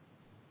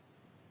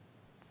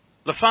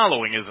The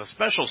following is a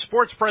special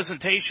sports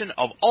presentation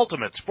of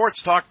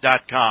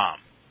UltimateSportsTalk.com.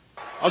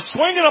 A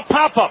swing and a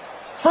pop-up.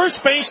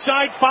 First base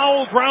side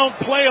foul ground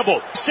playable.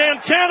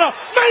 Santana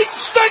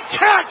makes the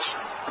catch!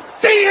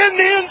 The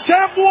Indians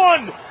have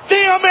won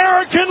the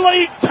American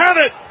League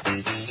pennant!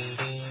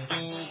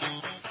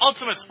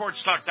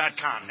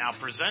 UltimateSportsTalk.com now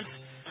presents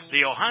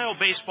the Ohio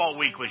Baseball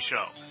Weekly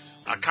Show,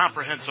 a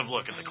comprehensive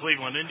look at the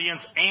Cleveland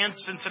Indians and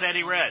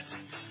Cincinnati Reds.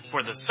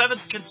 For the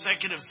seventh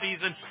consecutive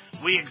season,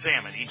 we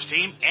examine each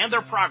team and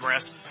their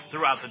progress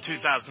throughout the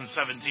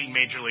 2017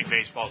 Major League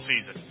Baseball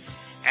season.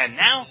 And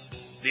now,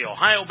 the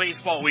Ohio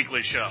Baseball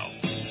Weekly Show.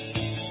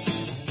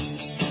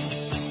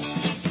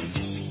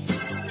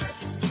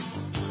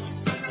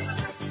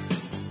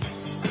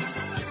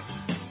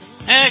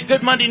 And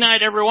good Monday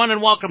night, everyone,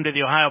 and welcome to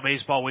the Ohio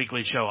Baseball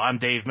Weekly Show. I'm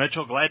Dave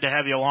Mitchell. Glad to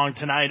have you along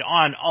tonight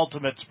on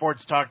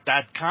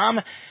UltimateSportsTalk.com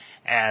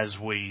as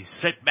we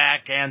sit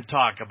back and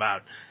talk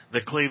about the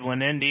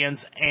Cleveland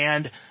Indians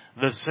and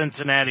the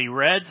Cincinnati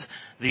Reds.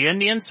 The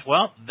Indians,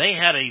 well, they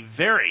had a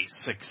very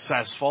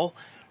successful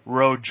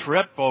road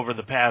trip over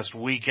the past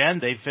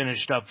weekend. They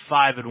finished up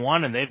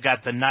 5-1, and they've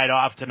got the night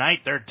off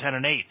tonight. They're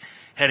 10-8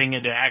 heading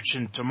into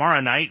action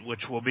tomorrow night,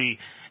 which will be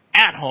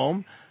at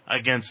home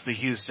against the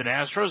Houston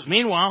Astros.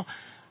 Meanwhile,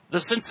 the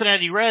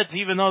Cincinnati Reds,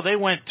 even though they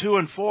went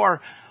 2-4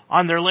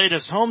 on their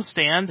latest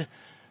homestand,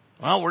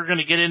 well, we're going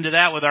to get into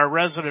that with our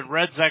resident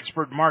Reds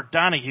expert, Mark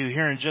Donahue,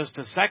 here in just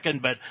a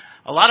second. But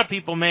a lot of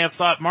people may have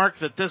thought, Mark,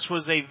 that this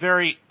was a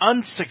very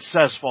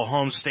unsuccessful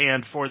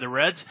homestand for the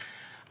Reds.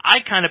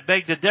 I kind of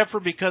beg to differ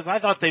because I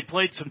thought they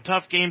played some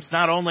tough games,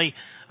 not only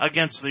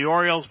against the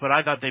Orioles, but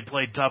I thought they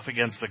played tough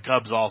against the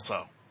Cubs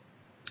also.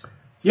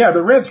 Yeah,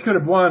 the Reds could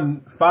have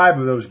won 5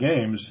 of those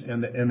games,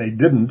 and they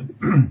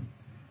didn't.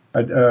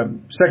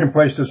 Second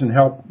place doesn't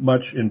help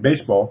much in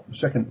baseball,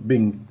 second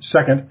being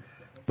second.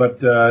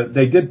 But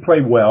they did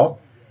play well.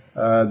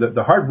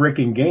 The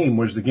heartbreaking game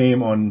was the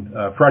game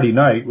on Friday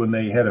night when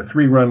they had a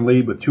 3-run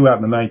lead with 2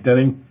 out in the 9th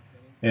inning,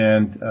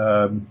 and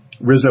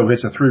Rizzo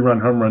hits a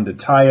 3-run home run to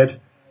tie it.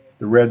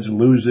 The Reds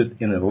lose it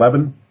in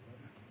 11.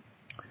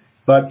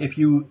 But if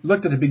you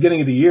looked at the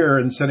beginning of the year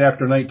and said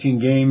after 19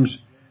 games,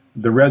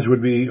 the Reds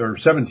would be, or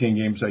 17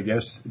 games, I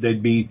guess,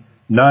 they'd be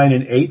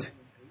 9-8.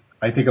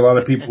 I think a lot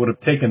of people would have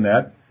taken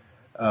that.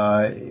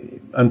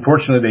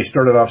 Unfortunately, they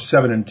started off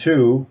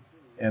 7-2.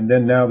 And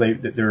then now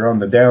they're on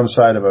the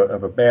downside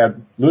of a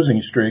bad losing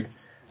streak.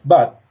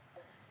 But,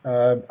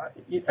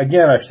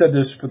 again, I've said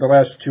this for the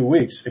last 2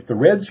 weeks. If the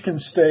Reds can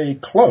stay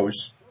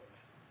close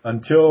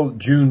until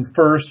June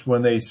 1st,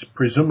 when they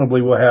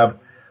presumably will have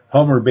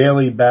Homer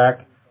Bailey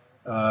back,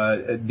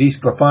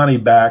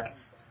 DeSclafani back,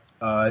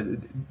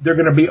 they're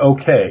going to be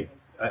okay.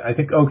 I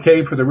think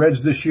okay for the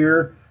Reds this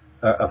year.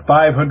 A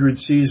 500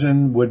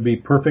 season would be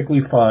perfectly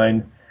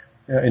fine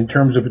in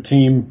terms of a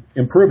team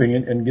improving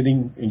and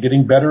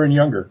getting better and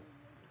younger.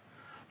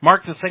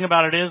 Mark, the thing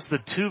about it is the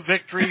 2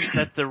 victories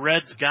that the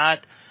Reds got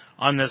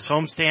on this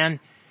homestand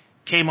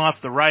came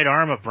off the right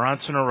arm of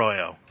Bronson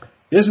Arroyo.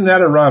 Isn't that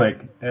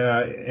ironic?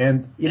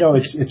 And you know,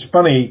 it's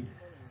funny.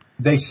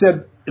 They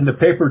said in the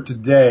paper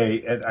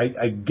today, and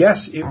I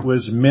guess it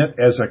was meant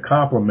as a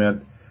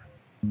compliment,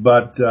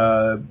 but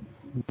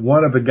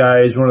one of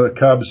the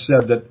Cubs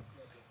said that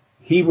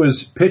he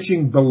was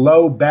pitching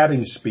below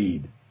batting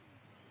speed.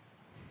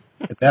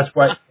 That's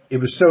why it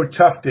was so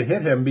tough to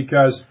hit him,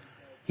 because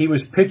he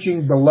was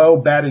pitching below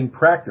batting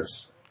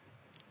practice.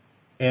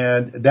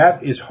 And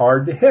that is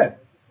hard to hit.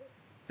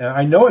 And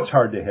I know it's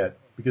hard to hit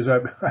because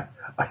I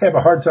have a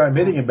hard time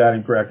hitting in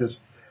batting practice,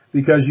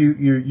 because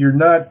you're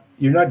not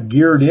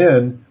geared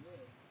in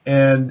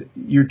and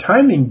your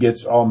timing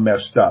gets all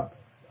messed up.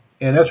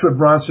 And that's what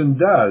Bronson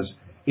does.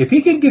 If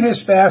he can get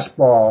his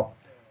fastball,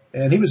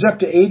 and he was up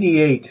to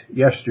 88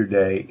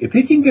 yesterday, if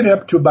he can get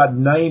up to about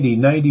 90,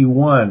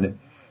 91,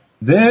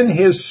 then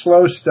his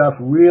slow stuff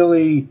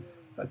really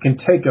can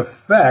take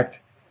effect,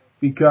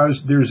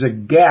 because there's a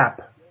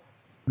gap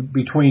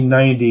between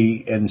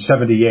 90 and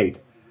 78.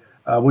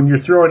 When you're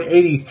throwing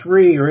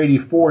 83 or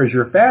 84 as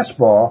your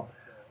fastball,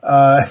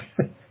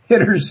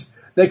 hitters,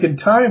 they can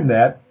time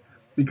that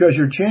because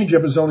your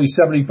changeup is only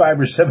 75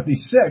 or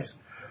 76.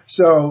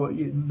 So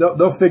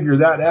they'll figure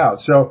that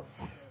out. So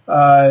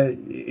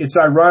it's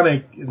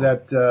ironic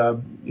that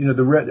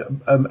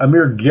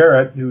Amir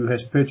Garrett, who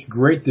has pitched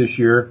great this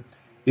year,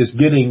 is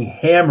getting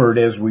hammered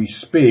as we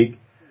speak.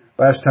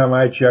 Last time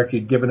I checked,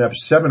 he'd given up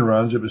 7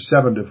 runs. It was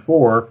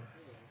 7-4,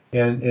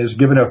 and has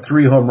given up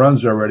 3 home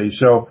runs already.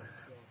 So,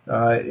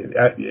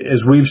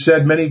 as we've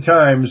said many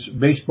times,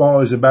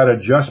 baseball is about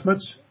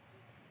adjustments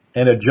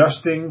and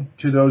adjusting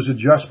to those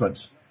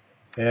adjustments.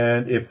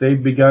 And if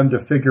they've begun to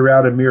figure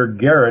out Amir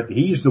Garrett,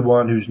 he's the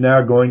one who's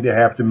now going to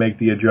have to make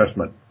the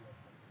adjustment.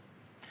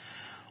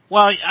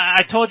 Well,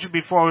 I told you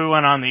before we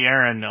went on the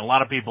air, and a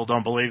lot of people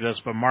don't believe this,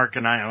 but Mark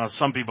and I, well,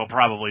 some people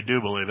probably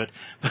do believe it,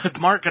 but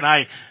Mark and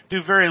I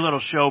do very little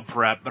show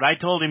prep. But I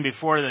told him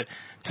before the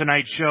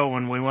tonight's show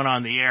when we went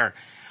on the air,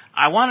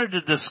 I wanted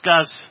to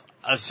discuss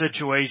a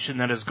situation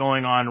that is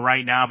going on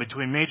right now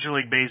between Major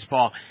League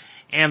Baseball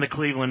and the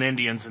Cleveland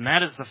Indians, and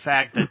that is the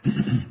fact that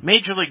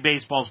Major League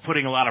Baseball is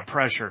putting a lot of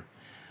pressure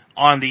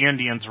on the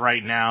Indians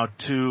right now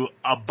to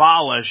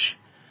abolish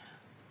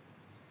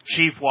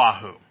Chief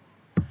Wahoo.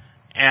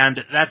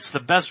 And that's the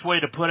best way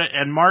to put it.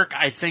 And Mark,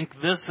 I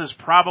think this has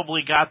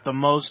probably got the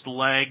most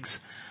legs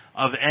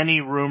of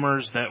any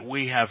rumors that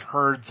we have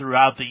heard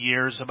throughout the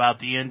years about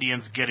the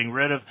Indians getting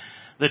rid of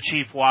the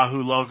Chief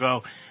Wahoo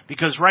logo.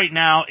 Because right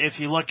now, if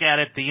you look at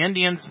it, the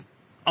Indians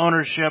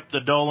ownership, the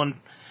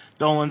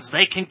Dolans,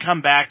 they can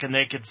come back and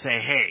they could say,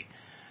 hey,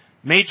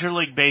 Major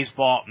League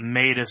Baseball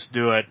made us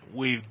do it.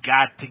 We've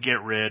got to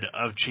get rid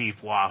of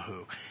Chief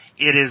Wahoo.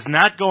 It is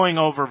not going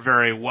over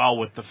very well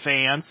with the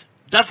fans.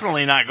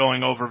 Definitely not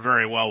going over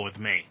very well with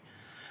me.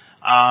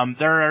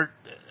 There are,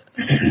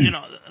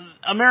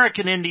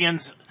 American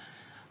Indians,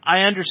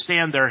 I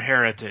understand their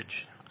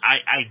heritage.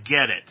 I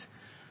get it.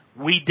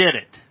 We did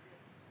it.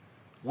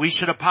 We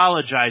should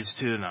apologize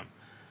to them.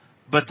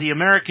 But the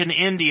American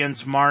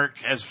Indians, Mark,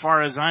 as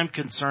far as I'm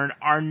concerned,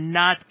 are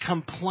not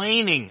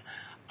complaining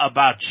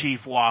about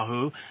Chief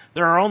Wahoo.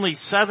 There are only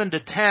 7 to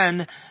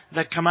 10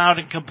 that come out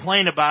and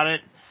complain about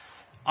it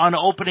on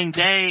opening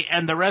day,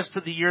 and the rest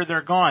of the year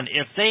they're gone.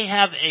 If they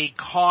have a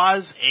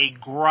cause, a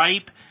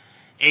gripe,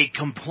 a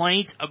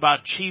complaint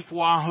about Chief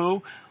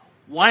Wahoo,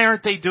 why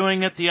aren't they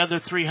doing it the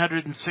other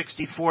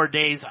 364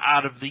 days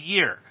out of the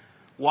year?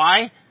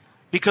 Why?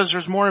 Because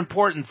there's more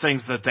important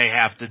things that they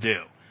have to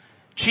do.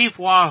 Chief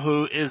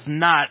Wahoo is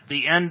not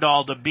the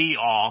end-all to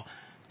be-all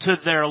to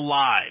their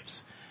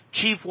lives.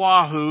 Chief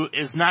Wahoo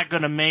is not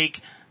going to make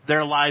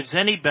their lives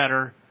any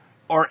better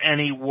or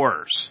any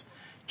worse.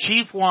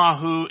 Chief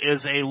Wahoo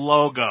is a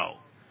logo.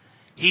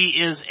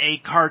 He is a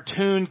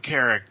cartoon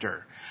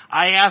character.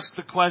 I asked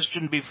the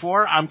question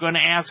before. I'm going to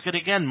ask it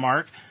again,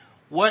 Mark.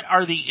 What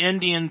are the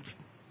Indian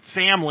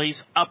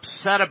families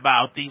upset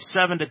about, these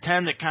 7 to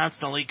 10 that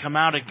constantly come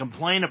out and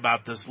complain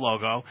about this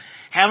logo?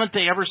 Haven't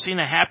they ever seen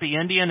a happy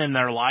Indian in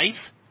their life?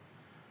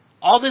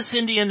 All this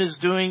Indian is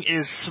doing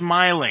is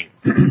smiling.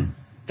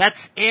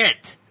 That's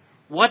it.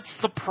 What's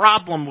the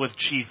problem with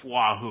Chief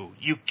Wahoo?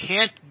 You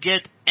can't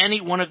get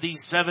any one of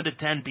these 7 to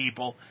 10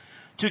 people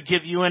to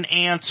give you an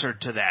answer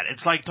to that.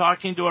 It's like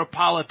talking to a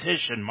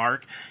politician,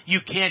 Mark.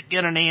 You can't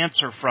get an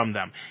answer from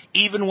them.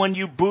 Even when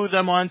you boo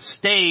them on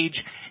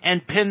stage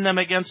and pin them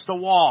against the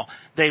wall,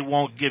 they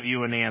won't give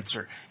you an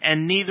answer.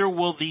 And neither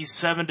will these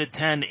 7 to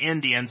 10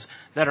 Indians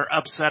that are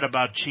upset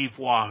about Chief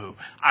Wahoo.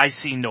 I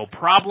see no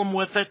problem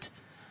with it.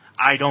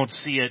 I don't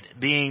see it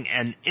being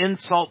an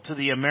insult to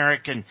the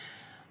American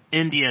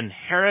Indian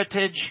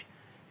heritage.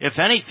 If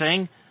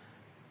anything,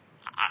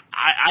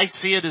 I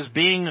see it as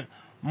being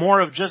more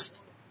of just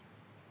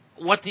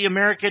what the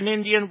American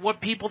Indian,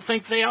 what people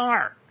think they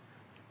are.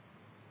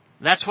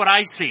 That's what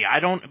I see.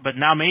 But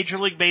now Major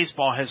League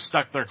Baseball has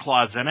stuck their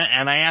claws in it,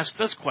 and I ask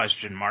this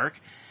question, Mark.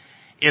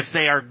 If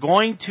they are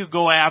going to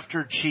go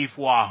after Chief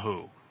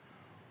Wahoo,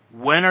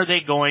 when are they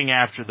going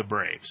after the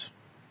Braves?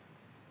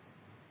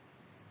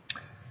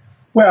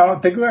 Well,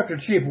 if they go after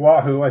Chief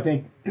Wahoo, I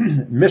think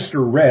Mr.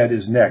 Red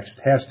is next.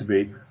 Has to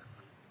be.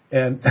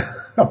 And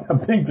I'm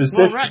being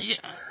facetious. Well, right, yeah.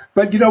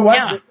 But you know what,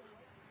 yeah.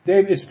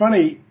 Dave, it's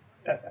funny.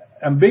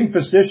 I'm being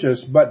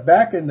facetious, but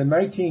back in the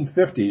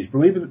 1950s,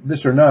 believe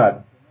this or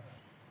not,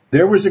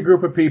 there was a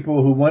group of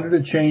people who wanted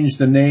to change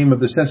the name of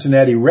the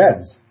Cincinnati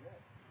Reds.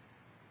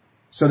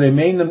 So they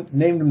named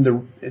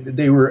them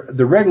they were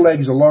the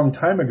Redlegs a long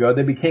time ago.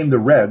 They became the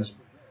Reds.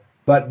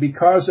 But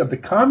because of the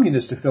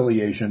communist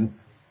affiliation,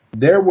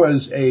 there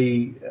was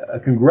a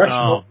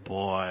congressional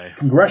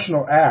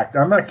act.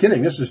 I'm not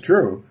kidding. This is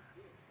true.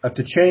 To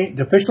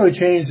officially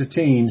change the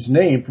team's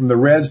name from the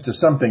Reds to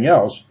something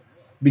else,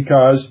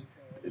 because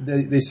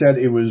they said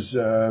it was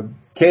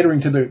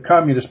catering to the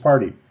Communist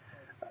Party.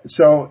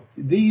 So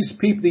these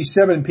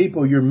 7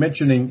 people you're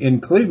mentioning in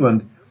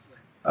Cleveland,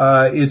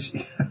 it's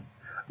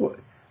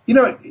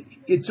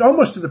it's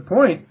almost to the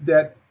point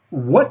that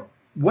what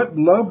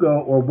logo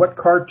or what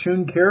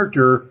cartoon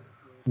character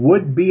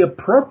would be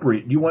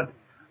appropriate? Do you want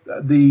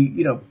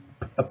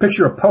a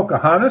picture of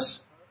Pocahontas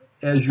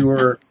as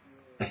your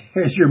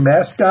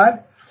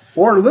mascot?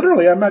 Or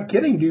literally, I'm not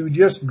kidding, do you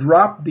just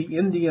drop the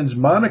Indians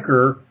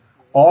moniker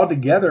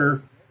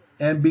altogether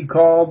and be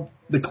called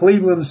the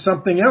Cleveland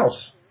something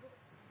else?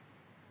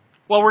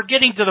 Well, we're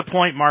getting to the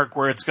point, Mark,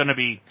 where it's going to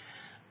be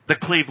the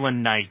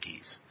Cleveland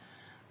Nikes,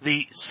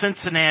 the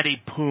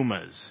Cincinnati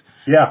Pumas,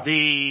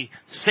 the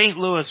St.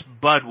 Louis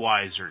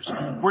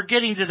Budweisers. We're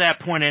getting to that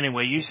point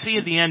anyway. You see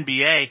the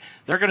NBA,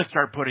 they're going to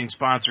start putting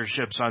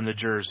sponsorships on the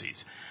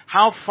jerseys.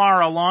 How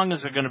far along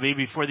is it going to be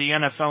before the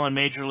NFL and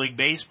Major League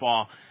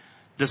Baseball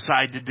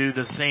decide to do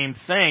the same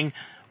thing?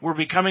 We're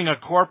becoming a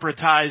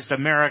corporatized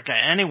America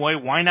anyway.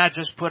 Why not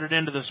just put it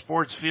into the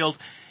sports field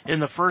in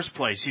the first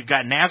place? You've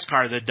got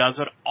NASCAR that does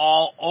it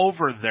all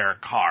over their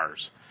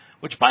cars.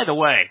 Which, by the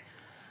way,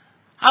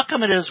 how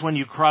come it is when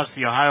you cross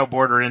the Ohio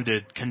border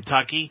into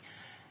Kentucky,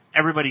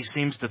 everybody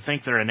seems to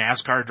think they're a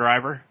NASCAR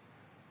driver?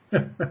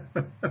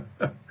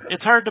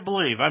 It's hard to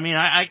believe. I mean,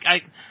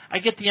 I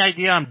get the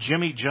idea I'm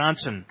Jimmy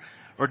Johnson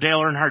or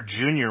Dale Earnhardt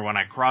Jr. when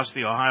I cross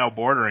the Ohio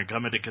border and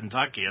come into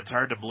Kentucky. It's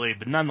hard to believe,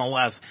 but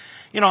nonetheless,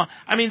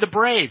 the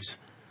Braves.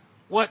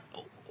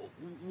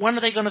 When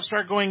are they going to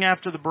start going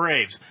after the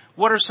Braves?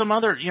 What are some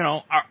other,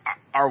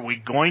 are we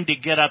going to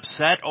get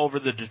upset over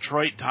the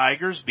Detroit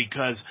Tigers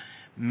because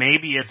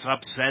maybe it's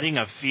upsetting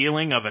a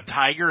feeling of a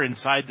tiger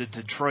inside the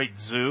Detroit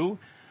Zoo?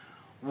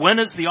 When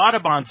is the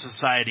Audubon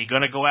Society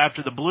going to go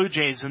after the Blue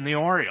Jays and the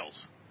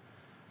Orioles?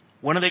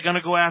 When are they going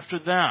to go after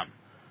them?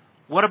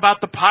 What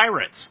about the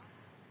Pirates?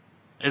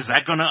 Is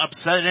that going to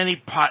upset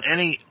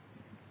any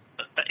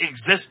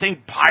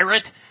existing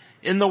pirate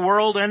in the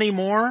world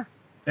anymore?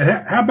 And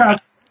how about,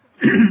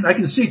 I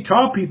can see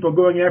tall people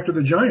going after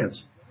the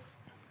Giants.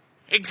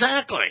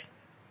 Exactly.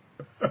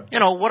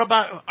 What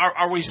about,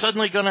 are we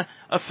suddenly going to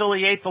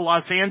affiliate the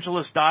Los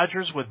Angeles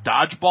Dodgers with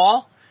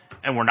dodgeball?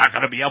 And we're not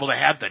going to be able to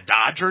have the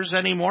Dodgers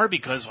anymore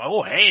because,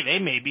 they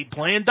may be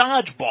playing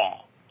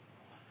dodgeball.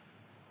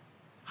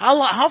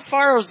 How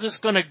far is this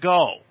going to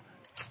go?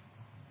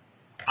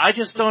 I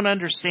just don't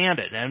understand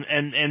it.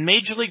 And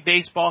Major League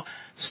Baseball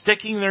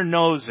sticking their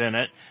nose in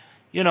it,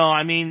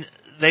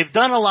 they've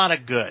done a lot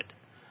of good.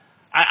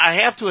 I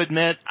have to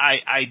admit,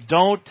 I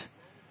don't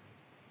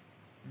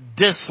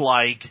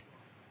dislike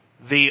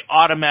the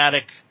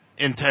automatic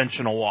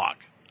intentional walk.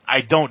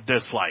 I don't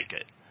dislike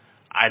it.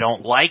 I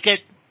don't like it,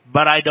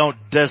 but I don't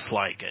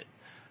dislike it.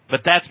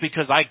 But that's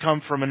because I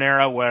come from an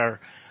era where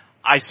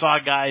I saw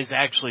guys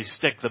actually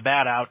stick the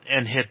bat out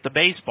and hit the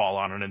baseball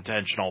on an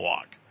intentional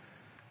walk.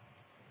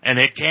 And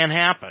it can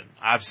happen.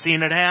 I've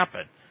seen it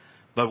happen.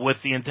 But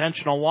with the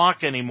intentional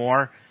walk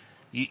anymore,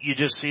 you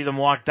just see them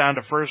walk down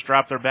to first,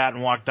 drop their bat,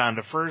 and walk down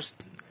to first.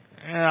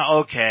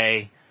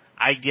 Okay,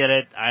 I get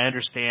it. I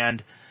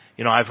understand.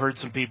 I've heard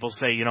some people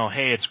say,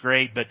 hey, it's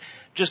great, but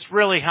just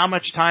really how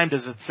much time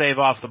does it save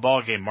off the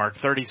ball game, Mark?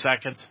 30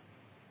 seconds?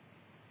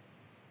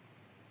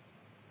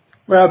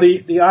 Well,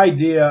 the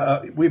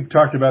idea, we've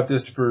talked about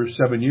this for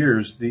 7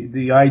 years,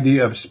 the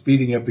idea of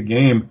speeding up the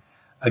game,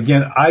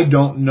 again, I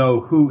don't know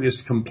who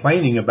is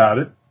complaining about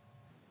it.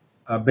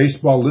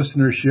 Baseball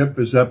listenership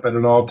is up at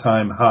an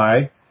all-time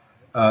high.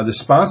 The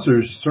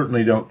sponsors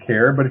certainly don't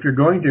care, but if you're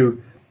going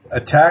to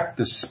attack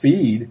the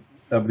speed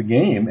of the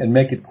game and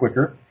make it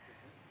quicker,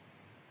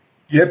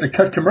 you have to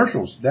cut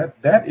commercials.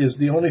 That is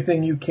the only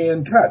thing you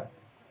can cut.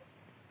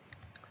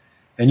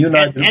 And the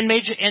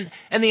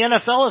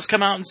NFL has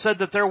come out and said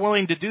that they're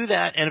willing to do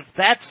that. And if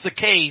that's the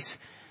case,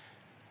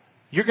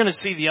 you're going to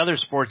see the other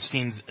sports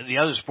teams, the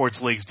other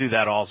sports leagues do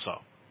that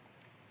also.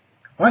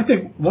 I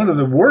think one of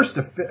the worst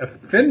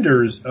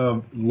offenders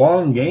of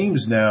long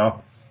games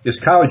now is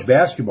college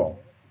basketball,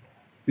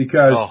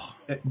 because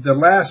the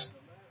last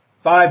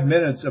 5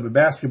 minutes of a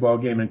basketball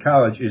game in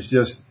college is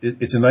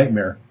it's a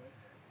nightmare.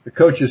 The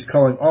coach is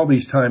calling all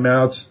these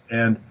timeouts,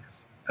 and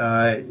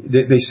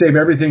they save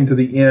everything to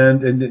the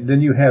end, and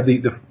then you have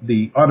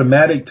the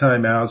automatic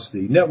timeouts,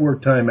 the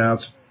network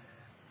timeouts,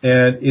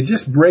 and it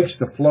just breaks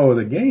the flow of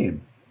the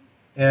game.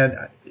 And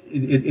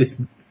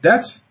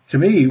that's, to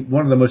me,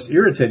 one of the most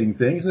irritating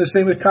things, and the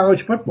same with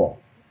college football.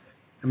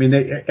 I mean,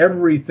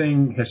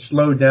 everything has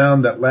slowed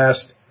down. That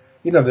last,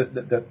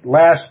 the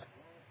last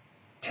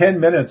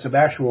 10 minutes of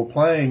actual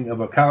playing of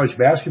a college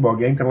basketball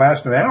game can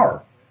last an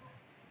hour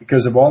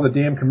because of all the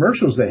damn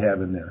commercials they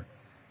have in there.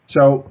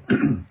 So,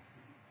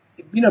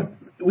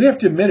 we have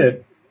to admit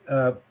it,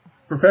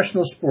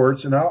 professional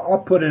sports, and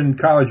I'll put in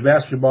college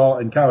basketball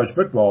and college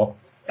football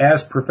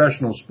as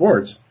professional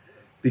sports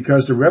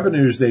because the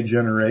revenues they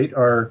generate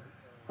are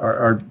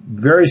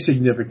very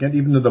significant.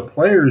 Even though the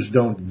players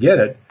don't get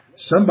it,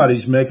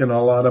 somebody's making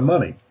a lot of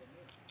money.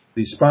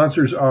 The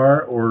sponsors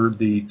are, or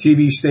the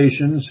TV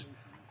stations,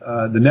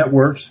 the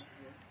networks.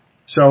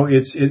 So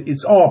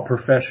it's all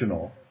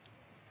professional.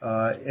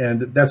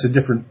 And that's a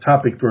different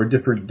topic for a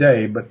different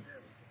day, but,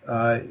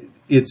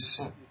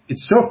 it's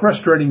so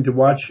frustrating to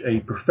watch a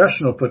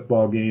professional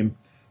football game.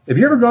 Have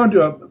you ever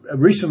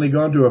recently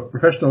gone to a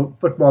professional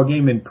football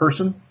game in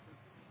person?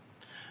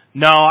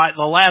 No,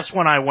 the last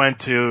one I went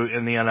to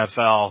in the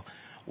NFL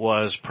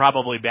was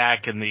probably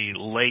back in the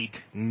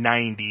late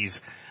 90s.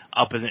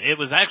 It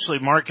was actually,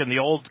 Mark, in the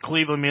old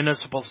Cleveland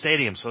Municipal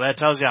Stadium, so that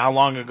tells you how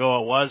long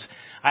ago it was.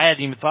 I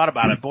hadn't even thought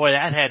about it. Boy,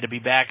 that had to be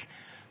back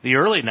the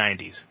early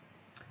 90s.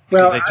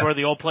 Well, they tore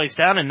the old place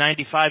down in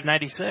 95,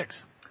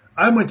 96.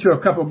 I went to a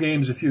couple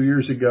games a few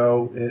years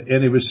ago,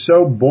 and it was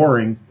so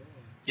boring.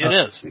 It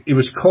is. It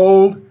was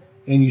cold.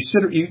 And it's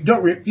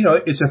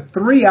a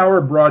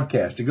 3-hour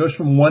broadcast. It goes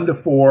from 1 to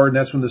 4, and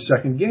that's when the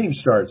second game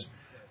starts.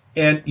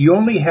 And you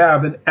only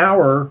have an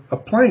hour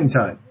of playing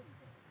time.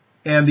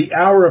 And the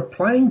hour of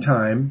playing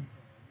time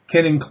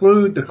can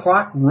include the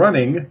clock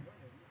running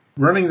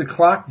the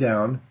clock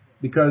down,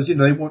 because,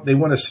 they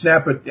want to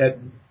snap it at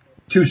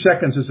 2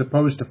 seconds as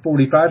opposed to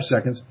 45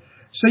 seconds.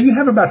 So you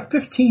have about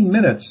 15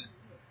 minutes,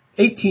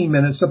 18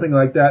 minutes, something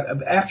like that,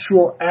 of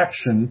actual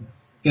action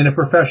in a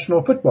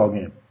professional football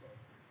game.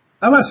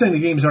 I'm not saying the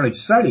games aren't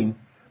exciting,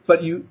 but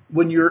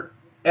when you're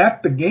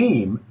at the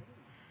game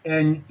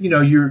and,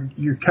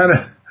 you're kind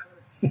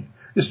of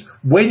just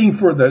waiting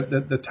for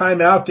the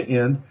timeout to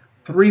end,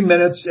 3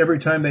 minutes every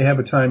time they have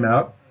a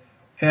timeout.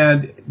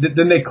 And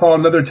then they call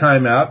another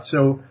timeout.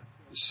 So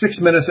 6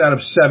 minutes out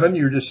of 7,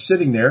 you're just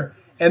sitting there,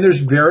 and there's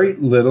very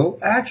little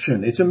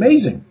action. It's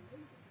amazing.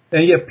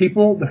 And yet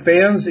people, the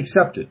fans,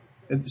 accept it.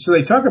 And so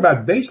they talk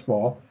about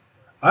baseball.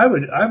 I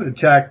would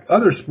attack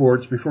other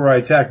sports before I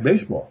attack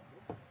baseball.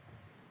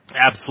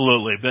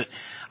 Absolutely. But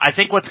I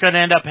think what's going to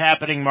end up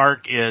happening,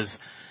 Mark, is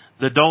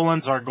the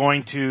Dolans are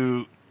going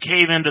to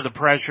cave into the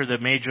pressure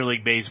that Major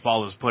League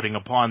Baseball is putting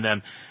upon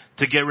them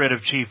to get rid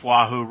of Chief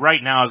Wahoo.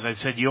 Right now, as I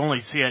said, you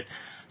only see it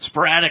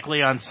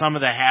sporadically on some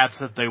of the hats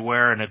that they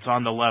wear, and it's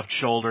on the left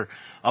shoulder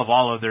of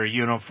all of their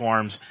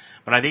uniforms.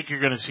 But I think you're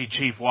going to see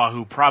Chief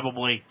Wahoo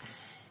probably,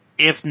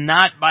 if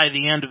not by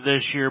the end of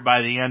this year,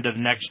 by the end of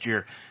next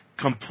year,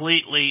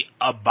 completely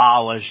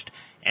abolished,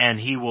 and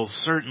he will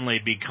certainly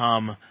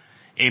become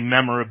a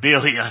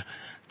memorabilia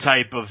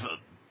type of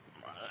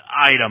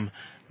item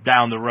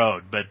down the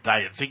road. But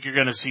I think you're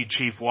going to see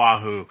Chief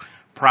Wahoo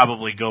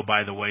probably go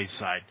by the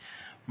wayside.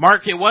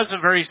 Mark, it was a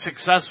very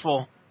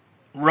successful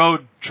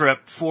road trip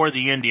for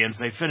the Indians.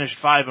 They finished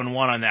 5-1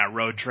 on that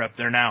road trip.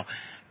 They're now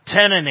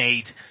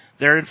 10-8.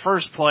 They're in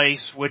first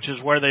place, which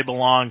is where they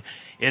belong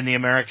in the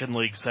American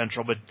League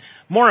Central. But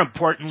more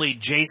importantly,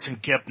 Jason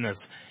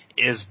Kipnis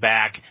is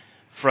back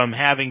from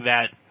having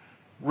that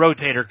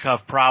rotator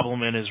cuff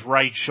problem in his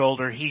right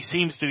shoulder. He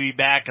seems to be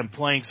back and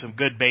playing some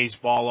good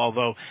baseball,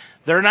 although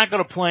they're not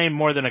going to play him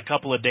more than a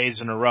couple of days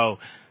in a row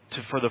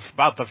for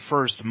about the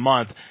first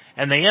month.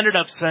 And they ended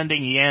up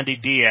sending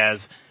Yandy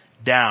Diaz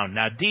down.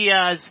 Now,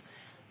 Diaz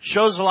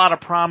shows a lot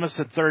of promise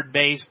at third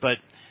base, but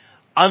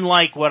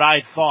unlike what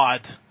I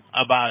thought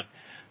about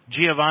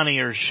Giovanni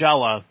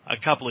Urshela a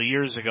couple of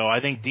years ago, I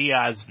think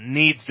Diaz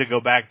needs to go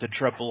back to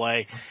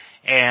AAA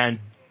and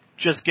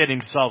just get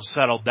himself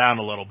settled down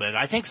a little bit.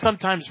 I think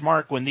sometimes,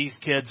 Mark, when these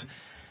kids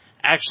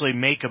actually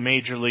make a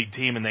major league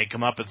team and they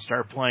come up and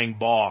start playing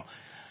ball,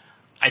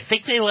 I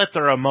think they let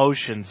their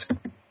emotions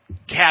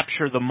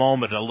capture the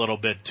moment a little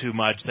bit too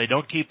much. They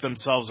don't keep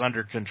themselves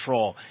under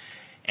control.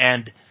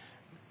 And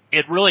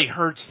it really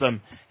hurts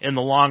them in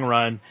the long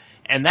run.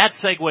 And that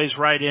segues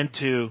right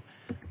into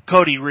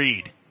Cody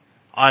Reed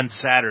on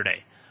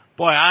Saturday.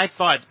 Boy, I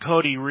thought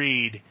Cody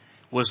Reed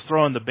was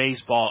throwing the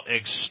baseball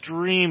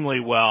extremely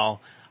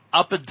well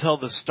up until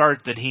the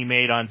start that he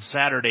made on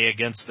Saturday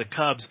against the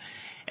Cubs.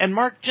 And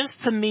Mark,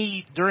 just to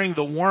me, during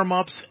the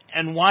warm-ups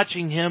and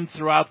watching him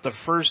throughout the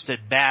first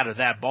at-bat of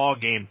that ball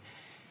game,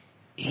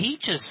 he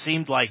just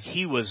seemed like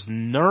he was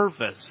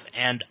nervous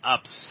and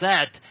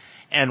upset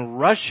and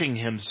rushing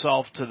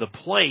himself to the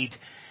plate.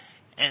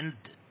 And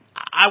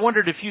I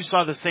wondered if you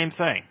saw the same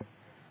thing.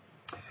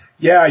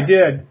 Yeah, I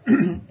did.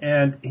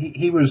 And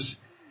he was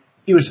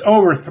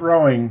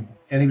overthrowing,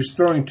 and he was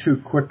throwing too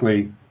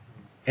quickly.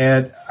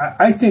 And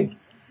I think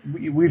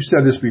we've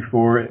said this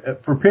before.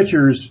 For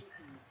pitchers,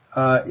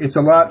 it's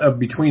a lot of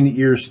between the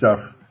ears stuff.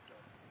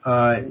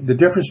 The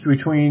difference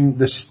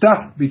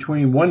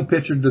between one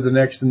pitcher to the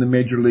next in the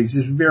major leagues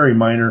is very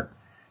minor,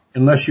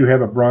 unless you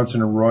have a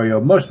Bronson Arroyo.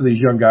 Most of these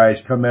young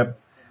guys come up,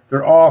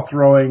 they're all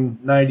throwing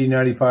 90,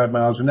 95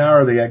 miles an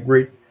hour. They got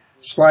great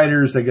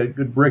sliders, they got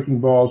good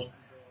breaking balls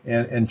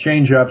and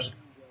change-ups.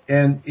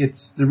 And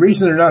it's the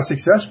reason they're not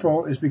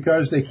successful is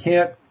because they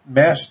can't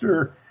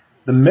master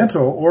the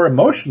mental or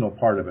emotional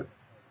part of it.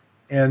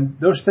 And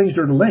those things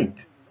are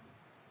linked.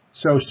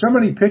 So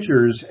many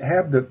pitchers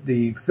have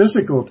the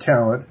physical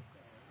talent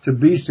to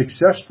be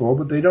successful,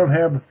 but they don't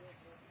have,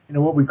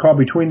 what we call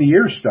between the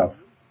ears stuff.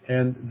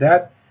 And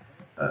that,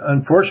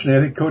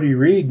 unfortunately, I think Cody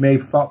Reed may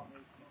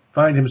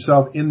find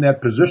himself in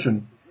that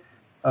position.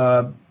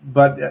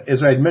 But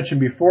as I had mentioned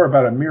before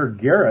about Amir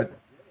Garrett,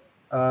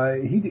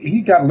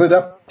 he got lit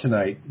up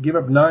tonight, give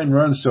up 9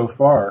 runs so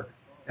far,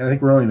 and I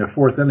think we're only in the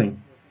 4th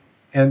inning.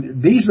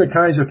 And these are the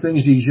kinds of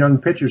things these young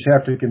pitchers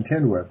have to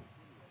contend with.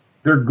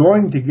 They're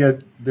going to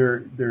get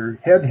their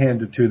head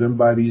handed to them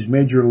by these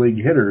major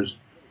league hitters,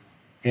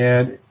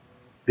 and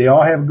they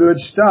all have good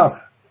stuff.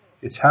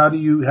 It's how do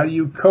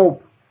you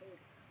cope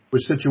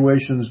with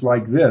situations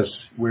like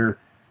this, where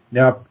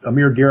now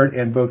Amir Garrett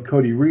and both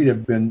Cody Reed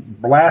have been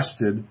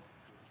blasted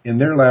in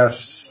their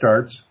last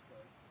starts,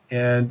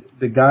 and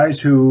the guys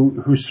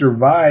who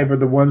survive are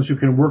the ones who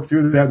can work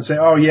through that and say,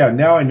 oh yeah,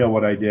 now I know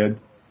what I did.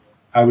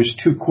 I was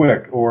too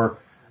quick, or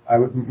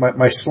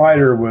my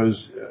slider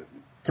was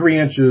 3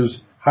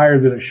 inches higher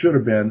than it should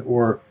have been,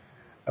 or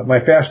my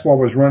fastball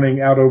was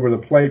running out over the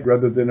plate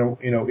rather than,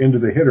 into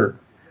the hitter.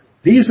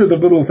 These are the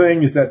little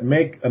things that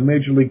make a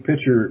major league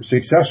pitcher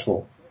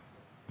successful.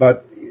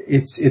 But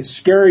it's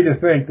scary to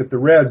think that the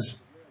Reds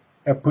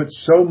have put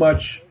so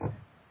much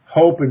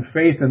hope and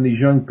faith in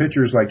these young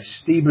pitchers like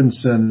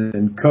Stevenson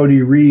and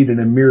Cody Reed and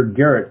Amir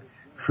Garrett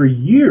for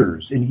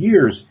years and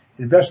years,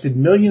 invested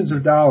millions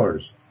of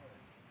dollars.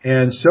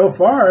 And so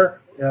far,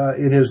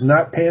 it has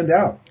not panned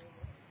out.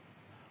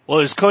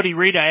 Well, is Cody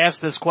Reed, I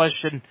asked this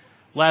question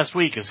last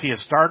week, is he a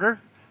starter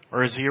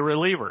or is he a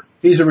reliever?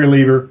 He's a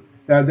reliever.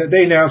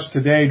 They announced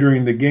today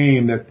during the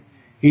game that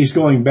he's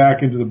going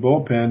back into the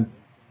bullpen.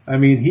 I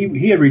mean,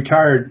 he had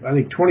retired, I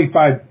think,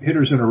 25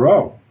 hitters in a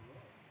row.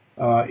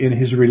 in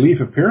his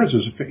relief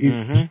appearances. He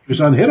was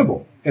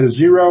unhittable at a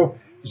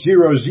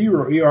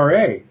 0.00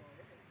 ERA.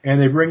 And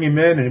they bring him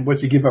in, and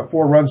what's he give up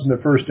 4 runs in the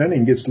first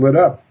inning, gets lit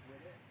up.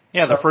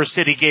 Yeah, the first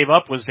hit he gave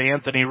up was to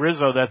Anthony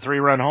Rizzo, that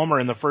 3-run homer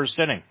in the first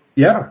inning.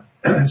 Yeah.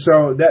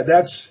 So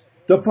that's,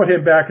 they'll put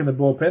him back in the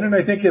bullpen. And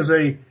I think as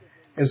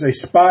a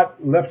spot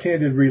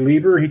left-handed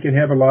reliever, he can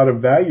have a lot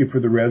of value for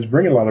the Reds,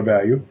 bring a lot of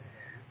value.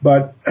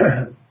 But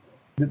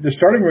the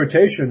starting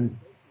rotation,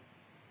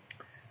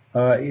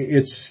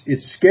 it's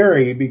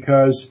scary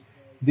because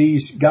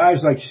these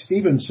guys like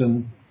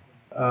Stevenson,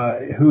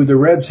 who the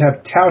Reds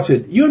have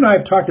touted. You and I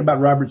have talked about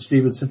Robert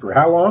Stevenson for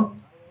how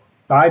long?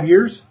 5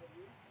 years?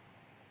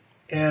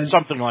 And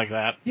something like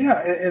that. Yeah,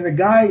 and the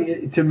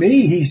guy, to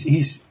me,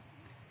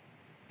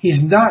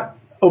 he's not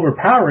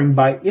overpowering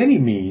by any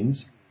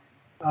means.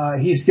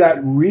 He's got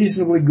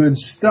reasonably good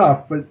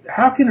stuff, but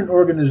how can an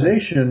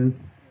organization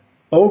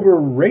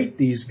overrate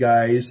these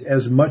guys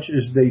as much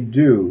as they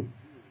do?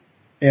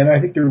 And I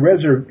think the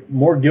Reds are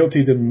more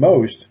guilty than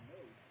most.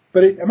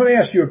 But I'm going to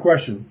ask you a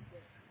question.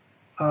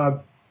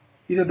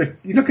 You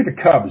look at the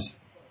Cubs.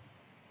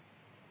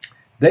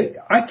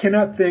 I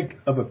cannot think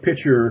of a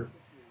pitcher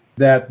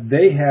that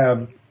they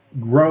have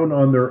grown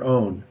on their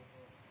own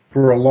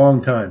for a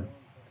long time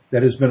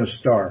that has been a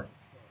star.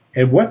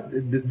 And what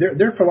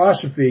their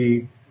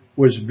philosophy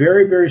was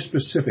very, very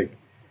specific.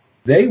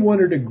 They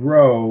wanted to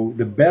grow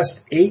the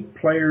best 8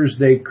 players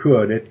they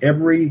could at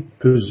every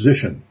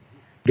position.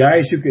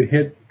 Guys who could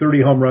hit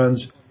 30 home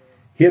runs,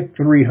 hit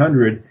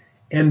 300,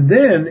 and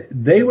then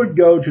they would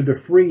go to the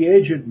free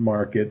agent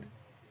market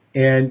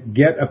and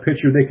get a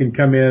pitcher they can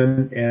come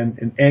in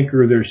and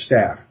anchor their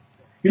staff.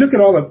 You look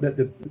at all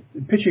the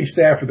pitching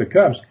staff of the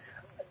Cubs,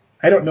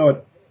 I don't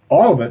know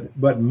all of it,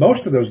 but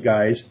most of those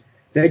guys,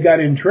 they got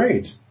in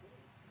trades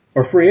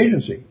or free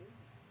agency.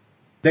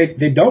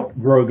 They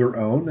don't grow their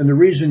own, and the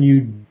reason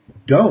you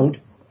don't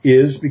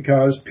is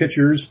because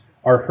pitchers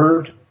are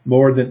hurt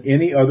more than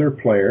any other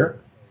player.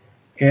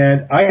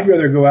 And I'd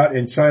rather go out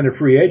and sign a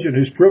free agent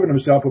who's proven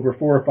himself over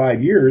 4 or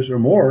 5 years or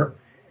more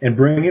and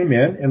bring him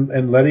in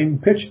and let him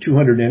pitch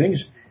 200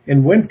 innings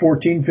and win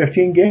 14,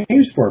 15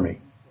 games for me.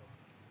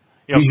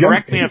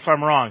 Correct me if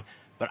I'm wrong,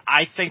 but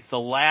I think the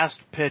last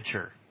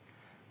pitcher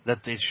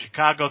that the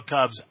Chicago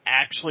Cubs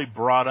actually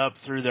brought up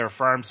through their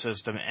farm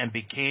system and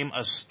became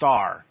a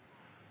star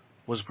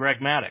was Greg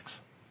Maddux.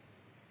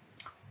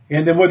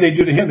 And then what they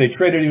do to him, they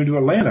traded him to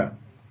Atlanta.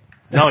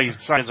 No, he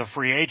signed as a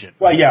free agent.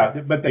 Well,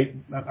 yeah, but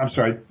I'm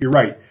sorry, you're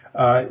right.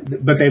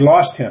 But they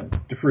lost him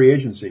to free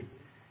agency.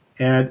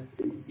 And,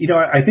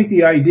 I think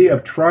the idea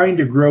of trying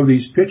to grow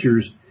these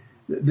pitchers,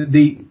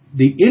 the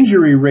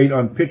injury rate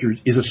on pitchers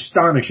is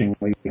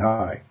astonishingly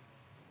high.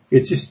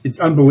 It's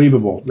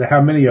unbelievable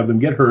how many of them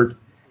get hurt.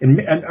 And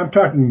I'm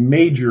talking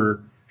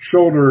major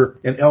shoulder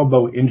and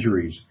elbow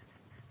injuries.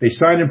 They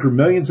sign them for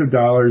millions of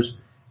dollars.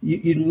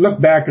 You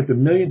look back at the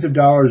millions of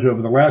dollars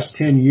over the last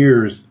 10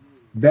 years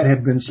that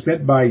have been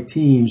spent by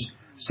teams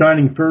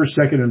signing first,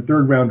 second, and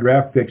third round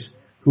draft picks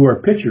who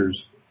are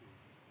pitchers.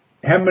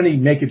 How many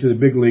make it to the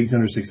big leagues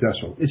and are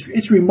successful?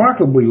 It's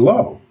remarkably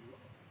low.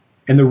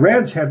 And the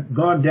Reds have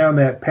gone down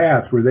that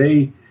path where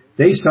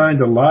they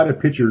signed a lot of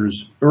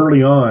pitchers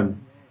early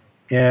on,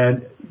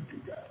 and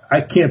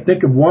I can't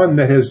think of one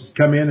that has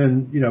come in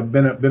and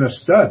been a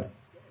stud.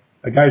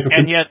 And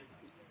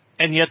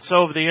yet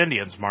so have the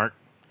Indians, Mark.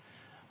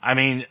 I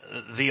mean,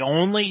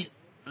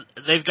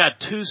 they've got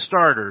 2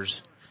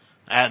 starters.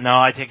 No,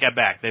 I take that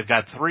back. They've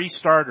got 3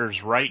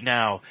 starters right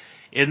now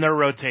in their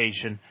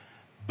rotation: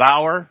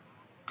 Bauer,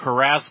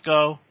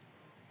 Carrasco,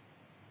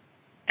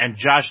 and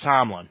Josh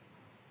Tomlin,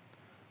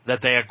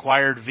 that they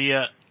acquired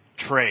via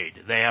trade.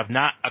 They have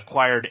not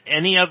acquired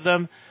any of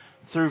them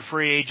through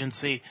free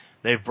agency.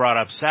 They've brought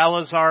up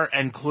Salazar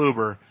and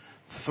Kluber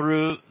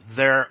through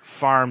their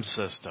farm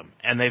system.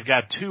 And they've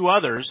got 2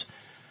 others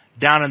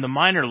down in the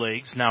minor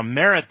leagues. Now,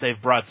 Merritt they've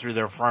brought through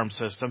their farm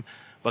system,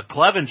 but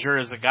Clevenger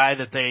is a guy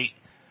that they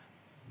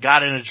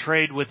got in a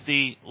trade with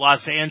the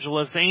Los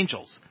Angeles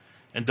Angels.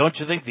 And don't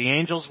you think the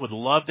Angels would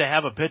love to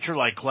have a pitcher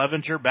like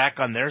Clevenger back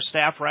on their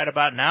staff right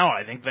about now?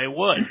 I think they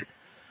would.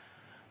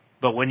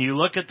 But when you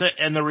look at the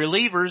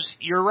relievers,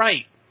 you're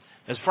right.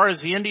 As far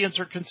as the Indians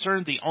are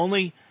concerned, the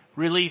only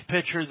relief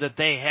pitcher that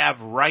they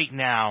have right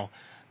now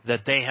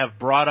that they have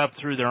brought up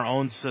through their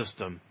own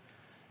system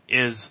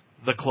is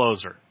the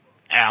closer,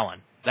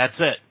 Allen. That's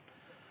it.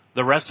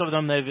 The rest of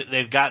them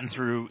they've gotten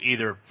through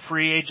either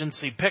free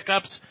agency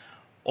pickups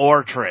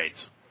or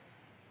trades.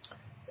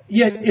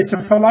 Yeah, it's a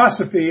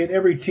philosophy, and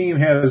every team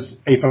has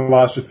a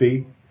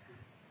philosophy.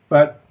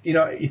 But,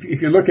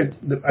 if you look at,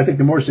 I think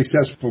the more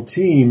successful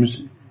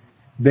teams,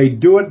 they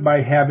do it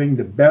by having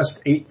the best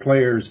 8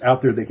 players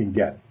out there they can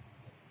get.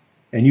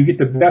 And you get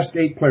the best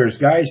 8 players,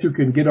 guys who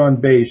can get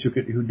on base,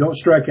 who don't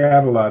strike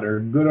out a lot, or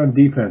good on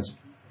defense,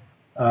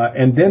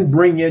 and then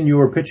bring in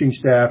your pitching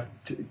staff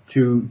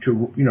to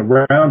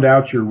round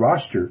out your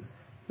roster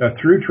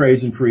through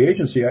trades and free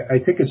agency. I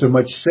think it's a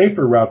much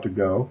safer route to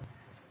go.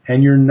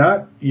 And you're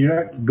not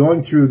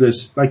going through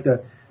this, like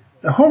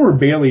the Homer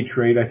Bailey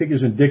trade, I think,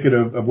 is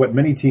indicative of what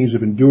many teams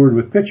have endured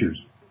with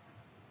pitchers.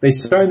 They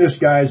signed this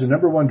guy as a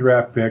number 1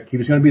 draft pick. He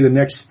was going to be the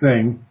next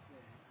thing.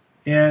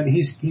 And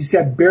he's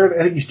got barely,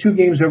 I think he's 2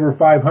 games over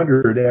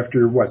 500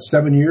 after,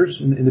 7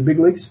 years in the big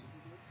leagues?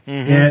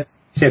 Mm-hmm. And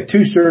he's had 2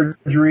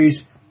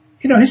 surgeries.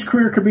 His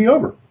career could be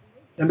over.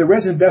 And the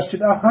Reds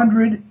invested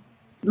 $100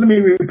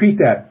 million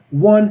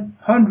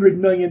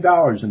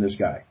in this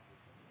guy.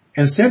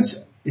 And since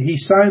he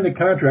signed the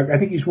contract, I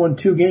think he's won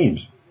 2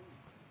 games.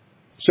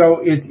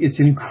 So it's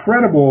an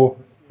incredible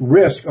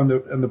risk on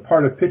the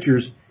part of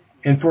pitchers.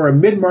 And for a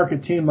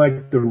mid-market team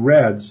like the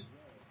Reds,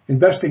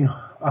 investing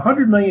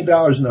 $100 million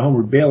in a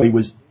Homer Bailey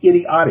was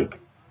idiotic.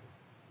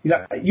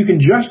 You can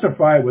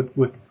justify it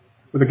with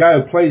a guy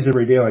who plays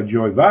every day like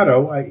Joey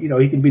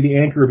Votto. He can be the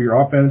anchor of your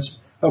offense.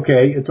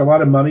 Okay, it's a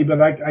lot of money, but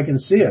I can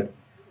see it.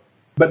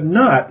 But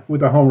not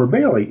with a Homer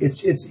Bailey.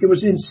 It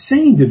was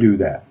insane to do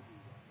that.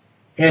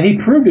 And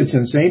he proved it's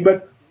insane,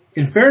 but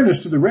in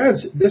fairness to the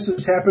Reds, this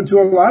has happened to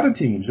a lot of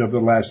teams over the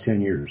last 10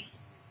 years.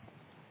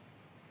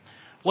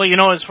 Well,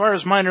 as far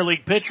as minor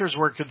league pitchers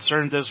were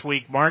concerned this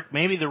week, Mark,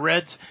 maybe the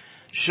Reds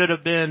should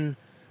have been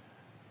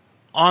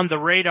on the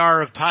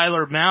radar of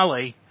Tyler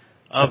Mahle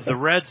of the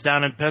Reds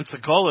down in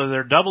Pensacola,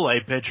 their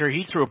Double-A pitcher.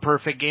 He threw a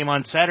perfect game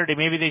on Saturday.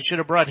 Maybe they should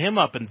have brought him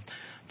up and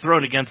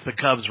thrown against the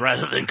Cubs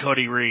rather than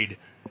Cody Reed.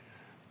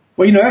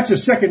 Well, that's the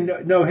second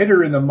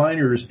no-hitter in the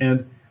minors,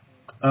 and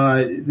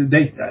I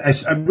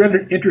read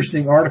an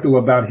interesting article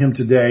about him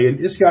today, and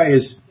this guy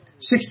is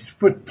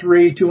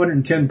 6'3",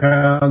 210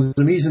 pounds,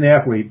 and he's an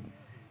athlete.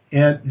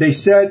 And they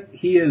said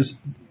he's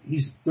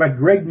like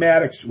Greg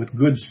Maddux with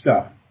good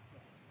stuff.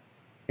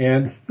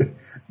 And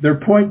their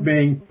point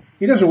being,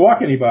 he doesn't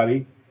walk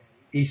anybody.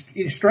 He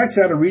strikes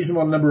out a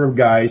reasonable number of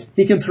guys.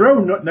 He can throw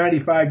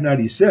 95,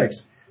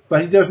 96, but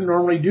he doesn't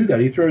normally do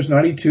that. He throws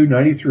 92,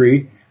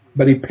 93,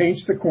 but he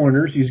paints the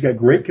corners. He's got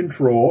great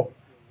control.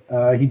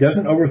 He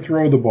doesn't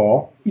overthrow the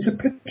ball. He's a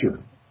pitcher.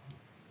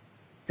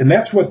 And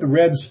that's what the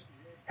Reds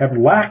have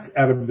lacked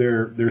out of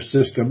their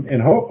system.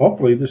 And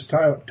hopefully this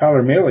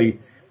Tyler Mahle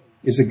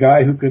is a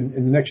guy who can,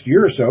 in the next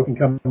year or so, can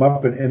come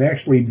up and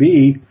actually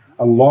be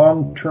a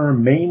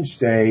long-term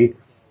mainstay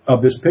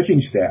of this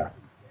pitching staff.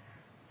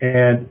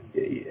 And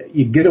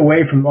you get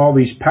away from all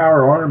these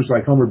power arms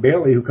like Homer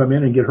Bailey who come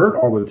in and get hurt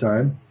all the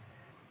time.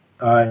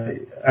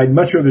 I'd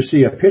much rather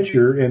see a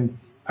pitcher, and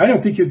I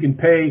don't think you can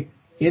pay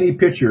any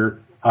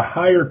pitcher a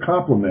higher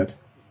compliment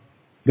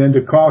than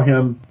to call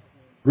him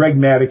Greg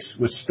Maddux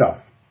with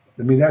stuff.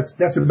 I mean,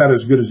 that's about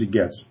as good as it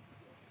gets.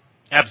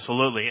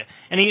 Absolutely.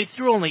 And he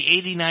threw only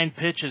 89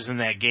 pitches in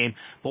that game,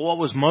 but what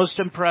was most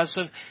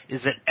impressive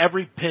is that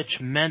every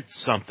pitch meant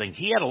something.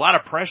 He had a lot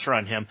of pressure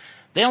on him.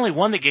 They only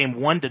won the game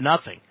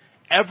 1-0.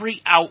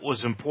 Every out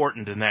was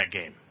important in that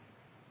game.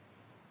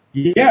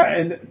 Yeah,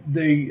 and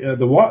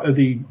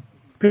the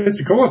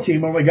Pensacola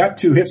team only got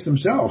 2 hits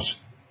themselves.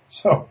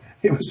 So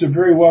it was a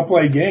very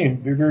well-played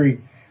game, a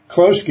very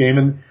close game.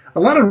 And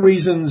a lot of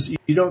reasons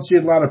you don't see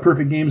a lot of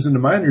perfect games in the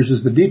minors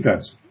is the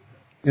defense.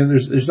 And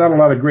there's not a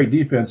lot of great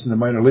defense in the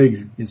minor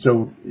leagues. And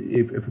so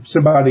if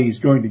somebody's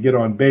going to get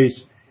on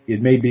base, it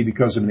may be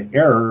because of an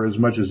error as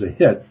much as a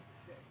hit.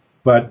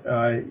 But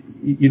I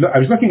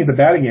was looking at the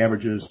batting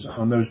averages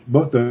on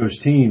both those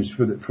teams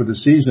for the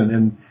season,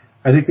 and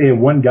I think they have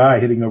one guy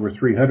hitting over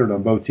 300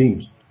 on both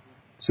teams.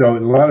 So a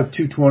lot of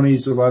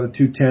 220s, a lot of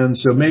 210s.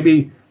 So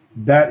maybe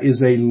that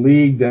is a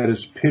league that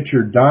is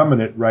pitcher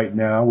dominant right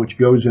now, which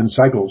goes in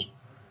cycles.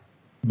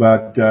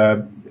 But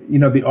the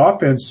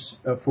offense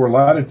for a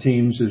lot of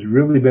teams has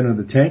really been in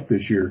the tank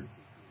this year,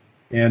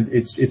 and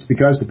it's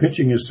because the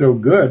pitching is so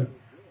good.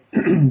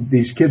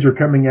 These kids are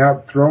coming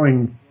out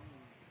throwing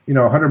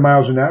 100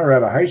 miles an hour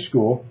out of high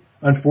school.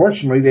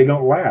 Unfortunately, they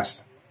don't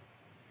last.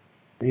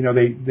 They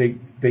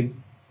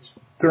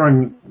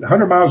throwing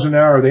 100 miles an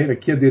hour. They had a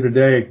kid the other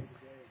day,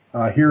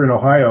 here in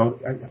Ohio.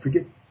 I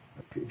forget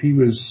if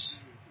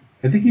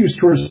I think he was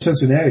towards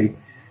Cincinnati,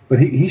 but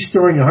he's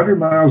throwing 100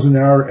 miles an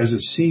hour as a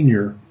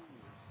senior.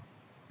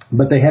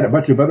 But they had a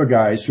bunch of other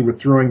guys who were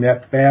throwing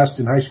that fast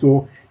in high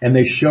school, and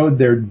they showed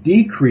their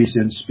decrease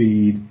in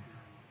speed.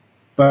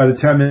 By the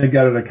time they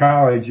got out of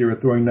college, they were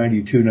throwing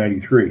 92,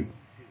 93.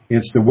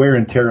 It's the wear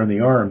and tear on the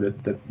arm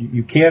that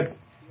you can't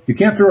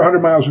throw 100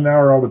 miles an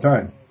hour all the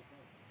time.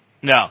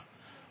 No,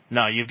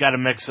 you've got to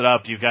mix it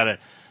up. You've got to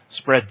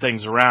spread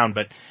things around.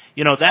 But,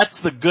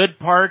 that's the good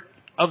part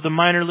of the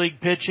minor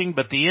league pitching,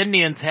 but the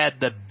Indians had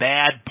the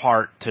bad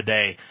part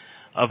today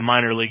of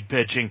minor league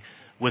pitching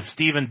with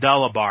Steven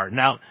Delabar.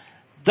 Now,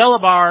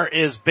 Delabar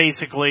is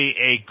basically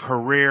a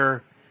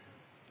career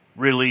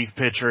relief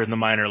pitcher in the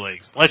minor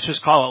leagues. Let's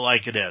just call it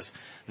like it is.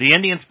 The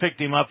Indians picked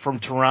him up from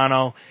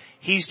Toronto.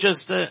 He's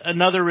just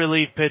another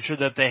relief pitcher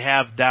that they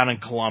have down in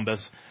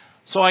Columbus.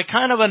 So I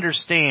kind of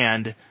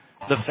understand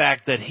the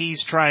fact that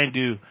he's trying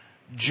to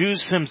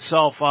juice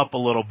himself up a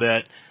little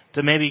bit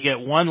to maybe get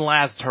one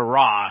last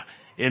hurrah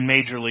in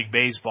Major League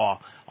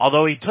Baseball.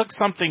 Although he took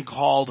something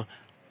called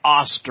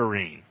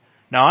Ostarine.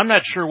 Now, I'm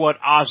not sure what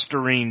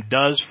Ostarine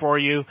does for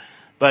you,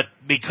 But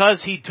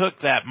because he took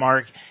that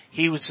mark,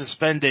 he was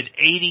suspended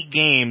 80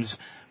 games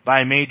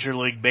by Major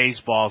League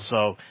Baseball.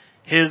 So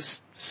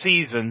his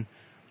season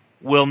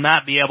will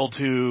not be able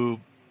to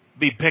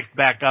be picked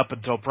back up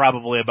until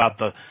probably about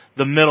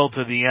the middle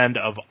to the end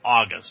of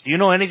August. Do you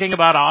know anything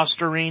about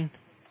Osterine?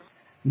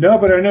 No,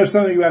 but I know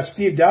something about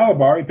Steve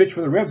Dalabar. He pitched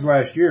for the Reds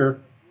last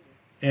year,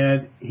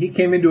 and he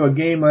came into a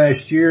game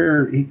last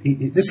year.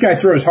 This guy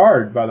throws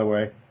hard, by the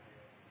way,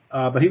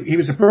 but he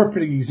was a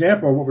perfect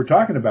example of what we're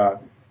talking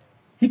about.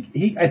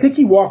 I think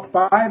he walked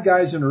 5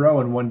 guys in a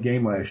row in one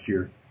game last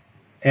year,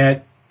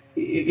 and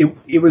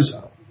it was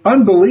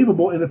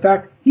unbelievable in the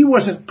fact he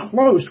wasn't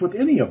close with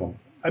any of them.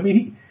 I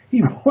mean,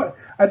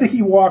 I think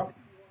he walked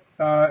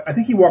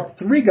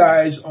 3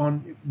 guys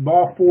on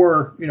ball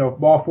four,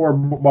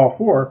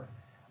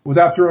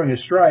 without throwing a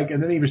strike,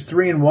 and then he was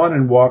 3-1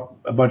 and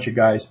walked a bunch of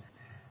guys.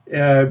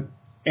 And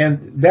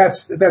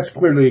that's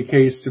clearly a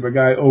case of a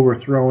guy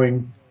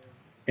overthrowing,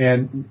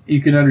 and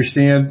you can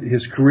understand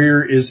his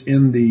career is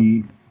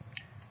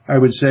I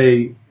would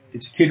say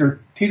it's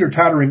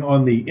teeter-tottering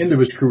on the end of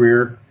his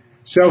career.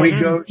 So he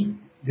goes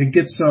to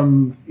get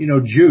some,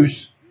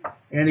 juice,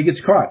 and he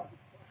gets caught.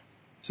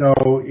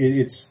 So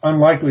it's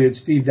unlikely that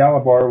Steve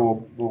Dalabar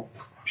will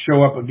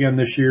show up again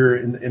this year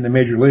in the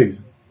major leagues.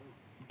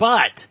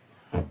 But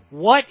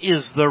what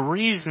is the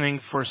reasoning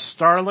for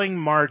Starling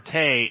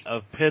Marte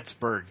of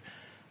Pittsburgh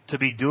to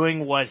be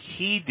doing what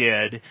he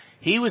did?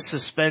 He was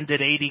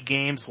suspended 80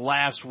 games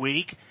last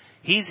week.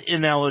 He's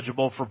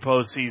ineligible for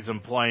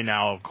postseason play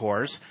now, of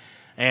course.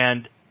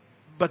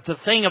 But the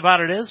thing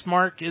about it is,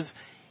 Mark, is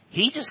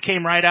he just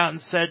came right out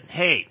and said,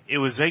 hey, it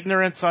was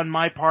ignorance on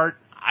my part.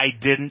 I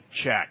didn't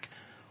check.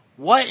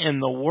 What in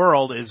the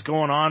world is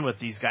going on with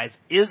these guys?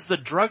 Is the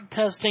drug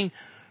testing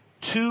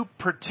too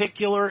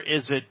particular?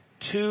 Is it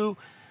too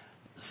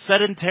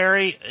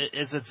sedentary?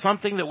 Is it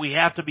something that we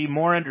have to be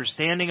more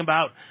understanding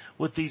about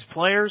with these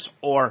players,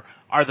 or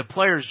are the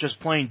players just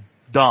plain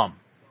dumb?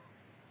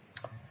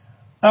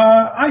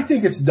 I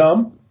think it's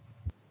dumb.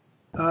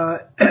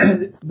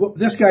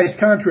 This guy's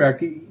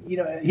contract,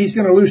 he's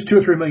going to lose $2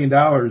 or $3 million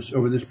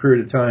over this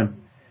period of time.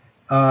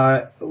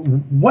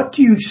 What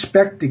do you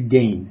expect to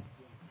gain?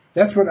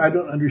 That's what I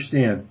don't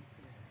understand.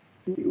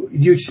 Do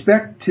you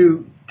expect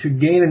to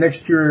gain an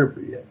extra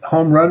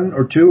home run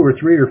or 2 or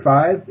 3 or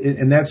 5,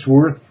 and that's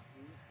worth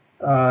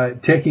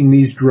taking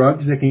these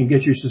drugs that can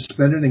get you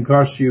suspended and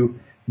cost you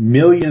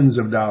millions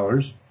of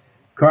dollars,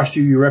 cost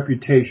you your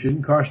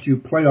reputation, cost you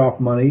playoff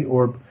money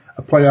or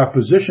a playoff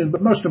position?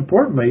 But most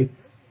importantly,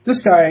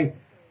 this guy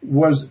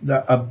was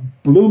a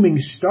blooming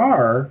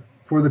star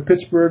for the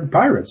Pittsburgh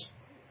Pirates.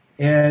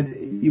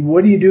 And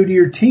what do you do to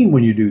your team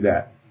when you do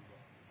that?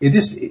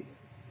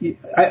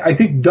 I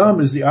think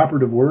dumb is the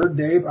operative word,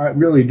 Dave. I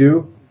really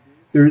do.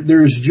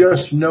 There's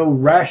just no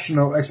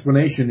rational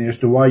explanation as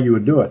to why you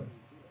would do it.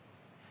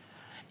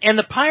 And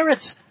the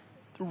Pirates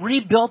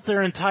rebuilt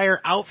their entire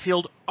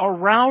outfield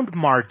around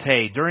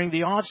Marte during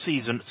the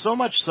offseason, so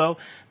much so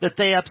that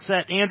they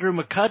upset Andrew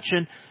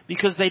McCutchen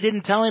because they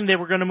didn't tell him they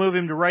were going to move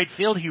him to right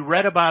field. He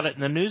read about it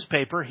in the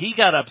newspaper. He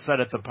got upset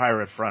at the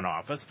Pirate front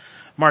office.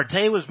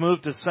 Marte was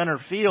moved to center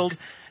field,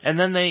 and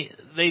then they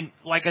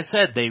like I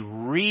said, they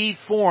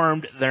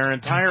reformed their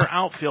entire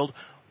outfield.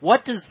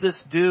 What does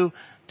this do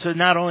to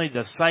not only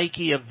the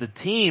psyche of the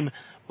team,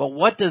 but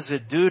what does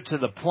it do to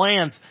the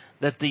plans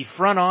that the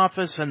front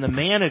office and the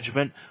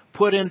management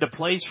put into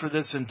place for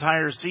this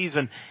entire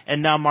season?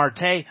 And now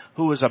Marte,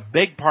 who was a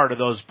big part of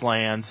those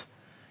plans,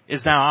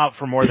 is now out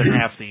for more than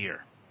half the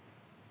year.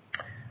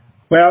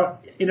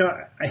 Well,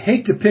 I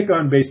hate to pick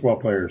on baseball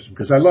players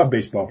because I love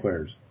baseball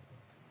players.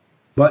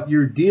 But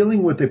you're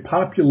dealing with a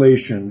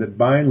population that,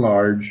 by and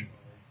large,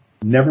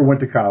 never went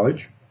to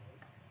college.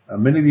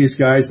 Many of these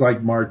guys,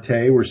 like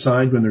Marte, were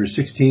signed when they were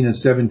 16 and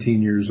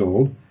 17 years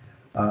old.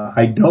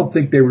 I don't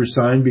think they were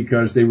signed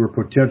because they were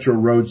potential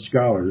Rhodes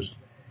Scholars.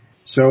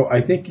 So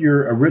I think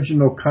your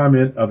original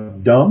comment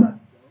of dumb,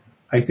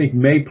 I think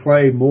may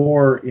play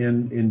more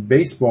in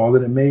baseball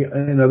than it may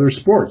in other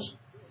sports.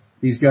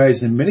 These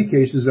guys, in many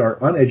cases, are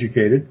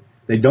uneducated.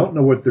 They don't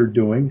know what they're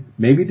doing.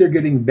 Maybe they're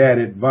getting bad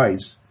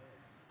advice.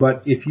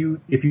 But if you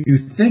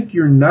think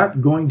you're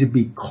not going to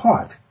be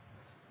caught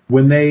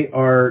when they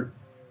are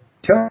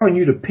telling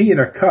you to pee in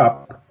a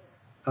cup,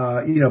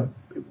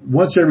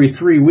 once every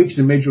 3 weeks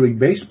in Major League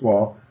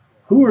Baseball,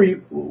 who are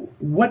you?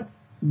 What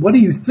are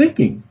you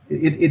thinking?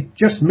 It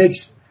just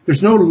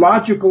there's no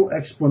logical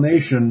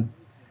explanation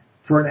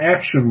for an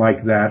action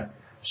like that.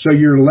 So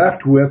you're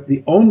left with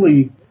the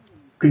only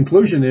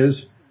conclusion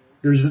is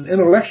there's an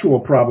intellectual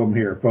problem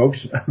here,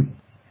 folks.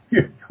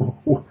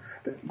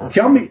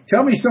 Tell me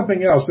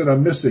something else that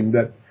I'm missing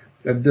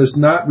that does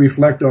not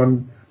reflect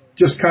on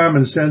just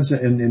common sense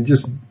and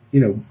just,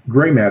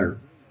 gray matter.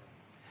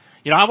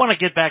 I want to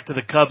get back to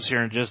the Cubs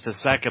here in just a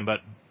second, but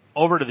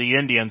over to the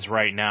Indians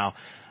right now.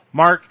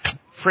 Mark,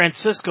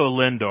 Francisco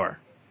Lindor,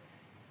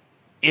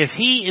 if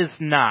he is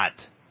not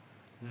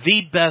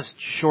the best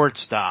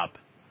shortstop,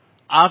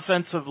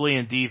 offensively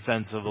and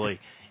defensively,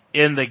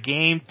 in the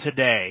game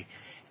today,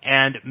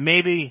 and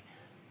maybe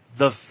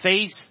the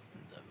face,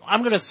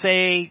 I'm going to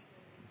say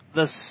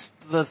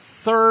the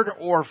third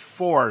or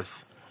fourth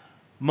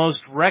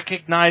most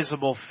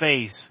recognizable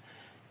face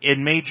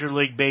in Major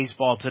League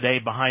Baseball today,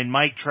 behind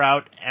Mike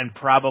Trout and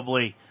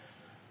probably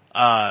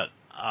now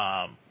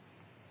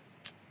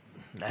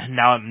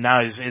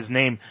his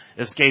name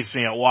escapes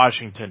me at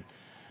Washington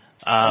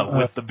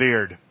with the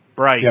beard,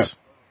 Bryce.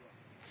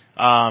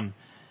 Yeah.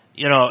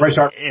 Bryce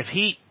Hart.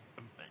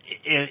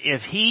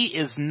 If he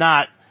is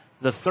not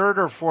the third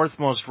or fourth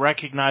most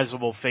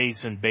recognizable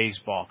face in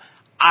baseball,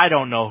 I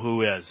don't know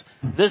who is.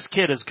 This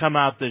kid has come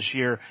out this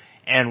year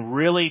and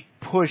really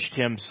pushed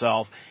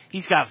himself.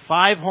 He's got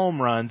 5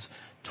 home runs,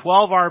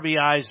 12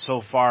 RBIs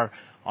so far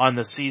on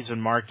the season,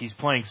 Mark. He's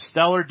playing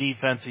stellar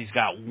defense. He's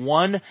got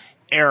 1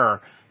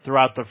 error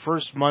throughout the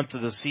first month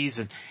of the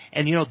season.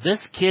 And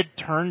this kid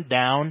turned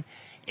down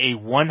a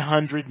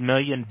 $100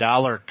 million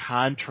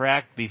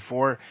contract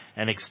before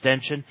an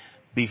extension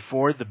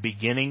before the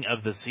beginning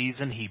of the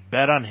season. He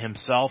bet on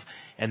himself,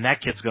 and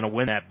that kid's going to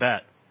win that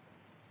bet.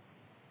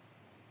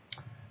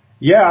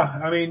 Yeah,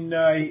 I mean,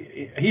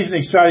 he's an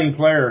exciting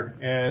player,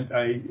 and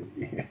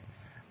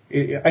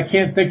I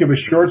can't think of a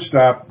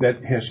shortstop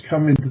that has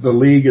come into the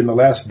league in the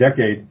last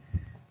decade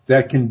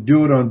that can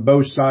do it on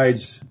both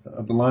sides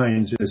of the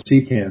lines as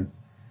he can.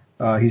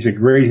 He's a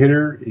great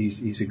hitter.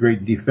 He's a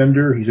great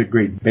defender. He's a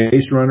great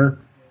base runner.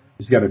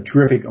 He's got a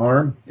terrific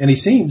arm. And he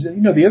seems,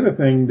 the other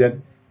thing that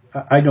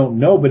I don't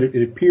know, but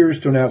it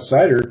appears to an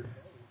outsider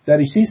that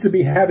he seems to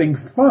be having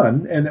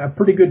fun and a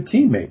pretty good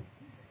teammate.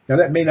 Now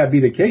that may not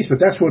be the case, but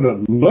that's what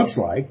it looks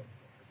like.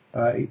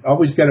 He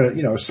always got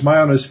a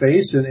smile on his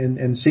face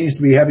and seems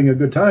to be having a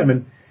good time.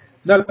 And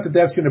not that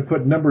that's going to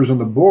put numbers on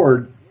the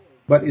board,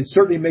 but it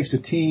certainly makes a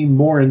team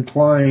more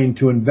inclined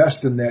to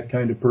invest in that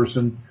kind of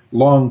person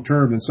long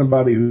term than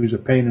somebody who's a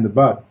pain in the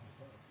butt.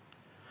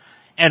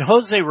 And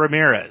Jose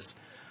Ramirez,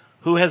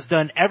 who has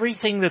done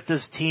everything that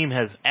this team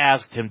has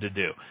asked him to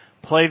do,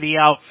 play the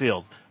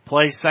outfield,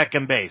 play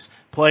second base,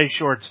 play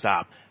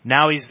shortstop.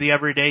 Now he's the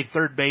everyday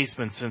third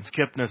baseman since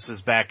Kipnis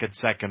is back at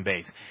second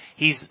base.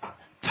 He's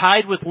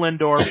tied with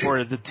Lindor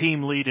for the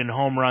team lead in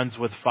home runs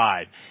with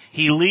 5.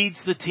 He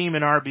leads the team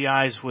in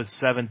RBIs with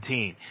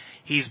 17.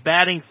 He's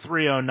batting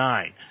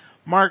 .309.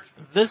 Mark,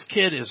 this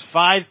kid is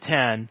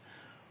 5'10",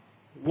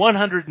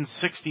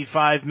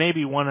 165,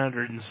 maybe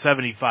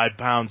 175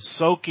 pounds,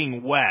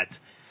 soaking wet,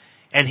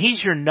 and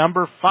he's your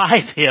number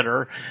 5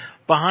 hitter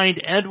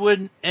behind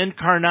Edwin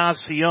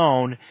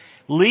Encarnacion,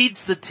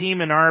 leads the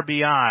team in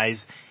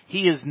RBIs.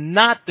 He is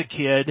not the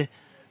kid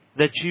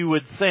that you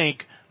would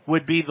think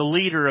would be the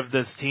leader of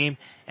this team,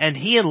 and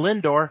he and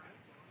Lindor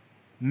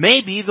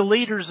may be the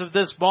leaders of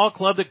this ball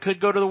club that could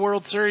go to the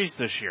World Series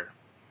this year.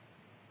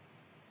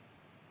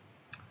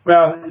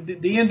 Well,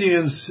 the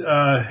Indians,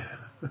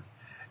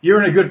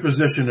 you're in a good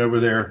position over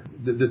there.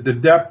 The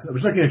depth, I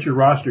was looking at your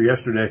roster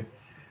yesterday,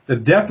 the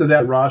depth of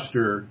that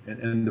roster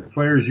and the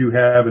players you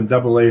have in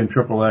AA and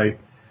AAA,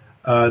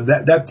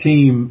 that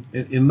team,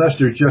 unless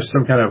there's just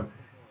some kind of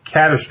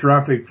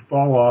catastrophic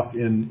fall off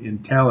in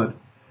talent,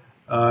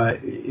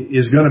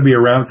 is going to be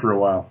around for a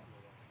while.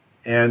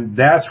 And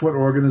that's what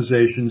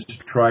organizations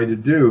try to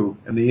do.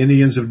 And the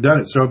Indians have done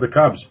it. So have the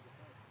Cubs.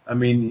 I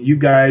mean, you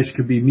guys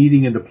could be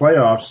meeting in the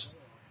playoffs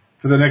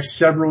for the next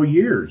several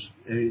years.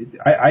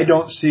 I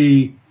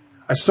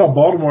saw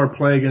Baltimore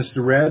play against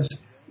the Reds.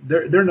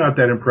 They're not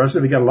that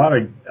impressive. They got a lot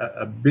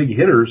of big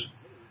hitters,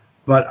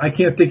 but I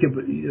can't think of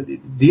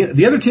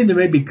the other team that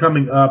may be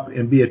coming up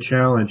and be a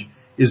challenge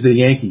is the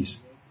Yankees.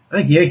 I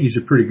think the Yankees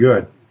are pretty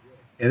good,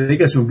 and they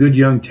got some good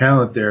young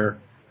talent there.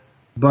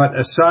 But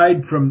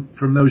aside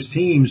from those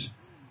teams,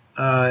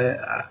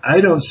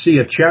 I don't see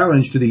a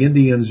challenge to the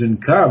Indians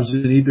and Cubs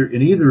in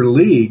either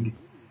league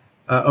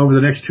over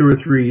the next 2 or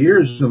 3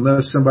 years,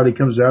 unless somebody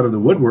comes out of the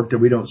woodwork that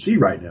we don't see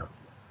right now.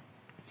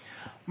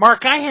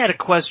 Mark, I had a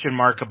question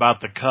mark about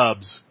the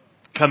Cubs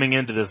coming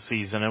into this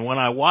season, and when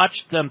I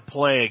watched them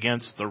play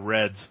against the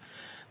Reds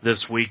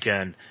this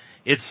weekend,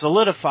 it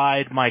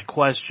solidified my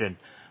question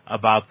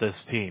about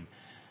this team.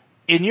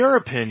 In your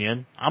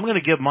opinion, I'm going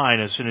to give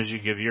mine as soon as you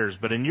give yours,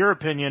 but in your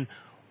opinion,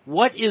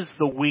 what is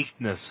the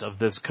weakness of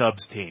this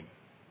Cubs team?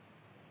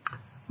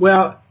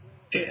 Well,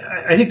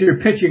 I think their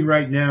pitching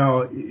right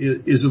now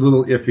is a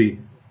little iffy.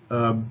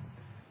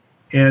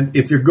 And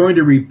if they're going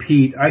to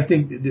repeat, I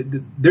think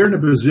they're in a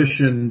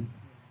position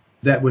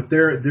that with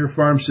their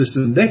farm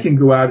system, they can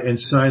go out and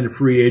sign a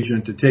free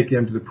agent to take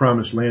them to the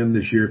promised land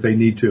this year if they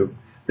need to.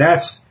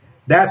 That's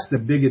the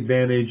big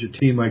advantage a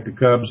team like the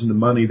Cubs and the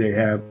money they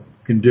have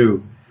can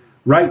do.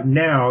 Right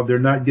now, they're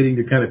not getting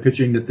the kind of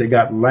pitching that they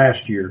got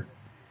last year.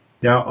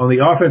 Now, on the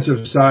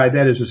offensive side,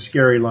 that is a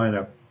scary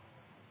lineup.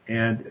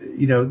 And,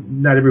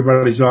 not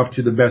everybody's off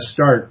to the best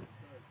start.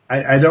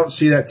 I don't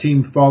see that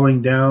team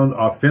falling down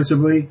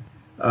offensively.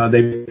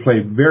 They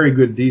play very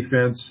good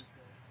defense.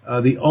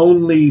 The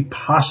only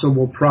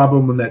possible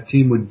problem in that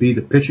team would be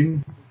the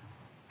pitching.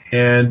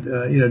 And,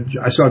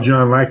 I saw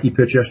John Lackey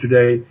pitch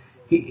yesterday.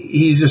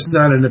 He's just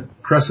not an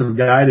impressive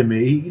guy to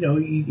me.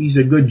 He's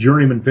a good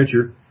journeyman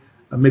pitcher,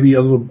 maybe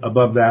a little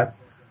above that.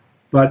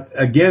 But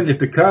again, if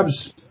the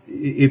Cubs,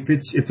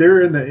 if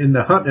they're in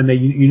the hunt, and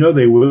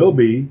they will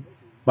be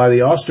by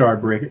the All-Star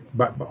break,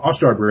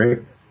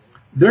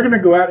 they're going to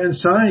go out and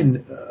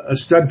sign a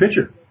stud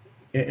pitcher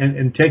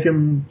and take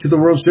him to the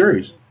World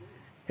Series.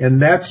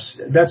 And that's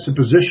the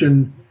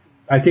position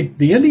I think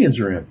the Indians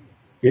are in.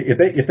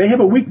 If they have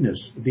a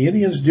weakness, if the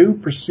Indians do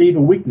perceive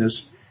a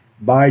weakness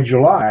by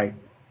July,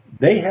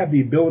 they have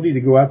the ability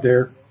to go out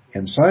there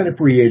and sign a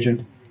free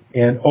agent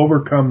and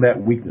overcome that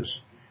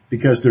weakness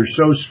because they're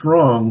so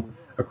strong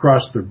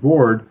across the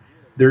board.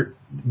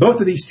 Both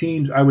of these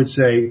teams, I would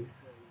say,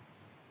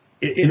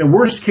 in a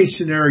worst case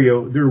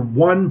scenario, they're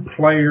one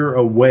player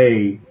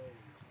away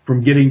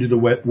from getting to the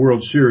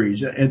World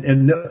Series,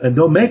 and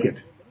they'll make it.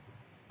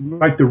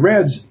 Like the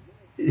Reds,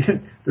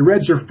 the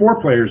Reds are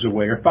 4 players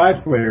away or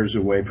 5 players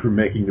away from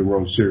making the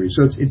World Series.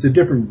 So it's a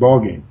different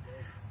ballgame.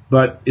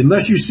 But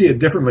unless you see it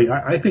differently,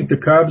 I think the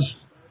Cubs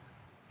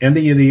and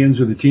the Indians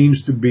are the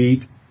teams to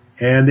beat,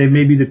 and they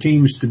may be the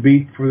teams to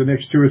beat for the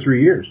next 2 or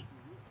 3 years.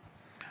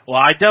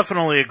 Well, I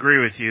definitely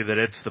agree with you that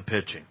it's the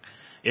pitching.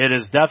 It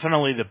is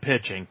definitely the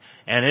pitching,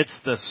 and it's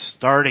the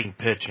starting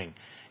pitching,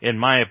 in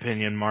my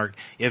opinion, Mark.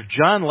 If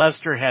John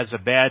Lester has a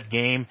bad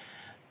game,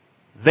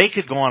 they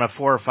could go on a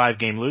 4 or 5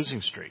 game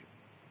losing streak.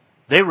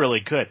 They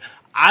really could.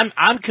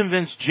 I'm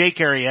convinced Jake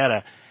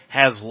Arrieta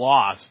has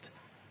lost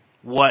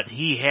what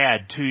he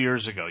had 2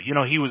 years ago. You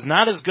know, he was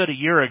not as good a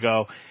year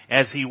ago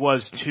as he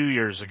was 2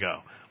 years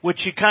ago,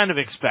 which you kind of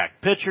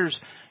expect. Pitchers,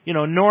 you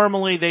know,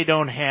 normally they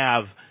don't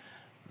have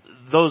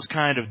those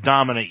kind of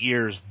dominant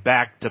years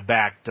back to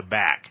back to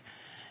back.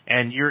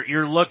 And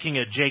you're looking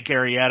at Jake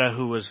Arrieta,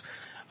 who was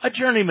a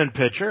journeyman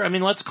pitcher. I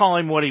mean, let's call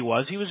him what he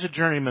was. He was a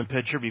journeyman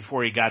pitcher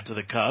before he got to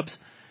the Cubs.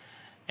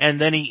 And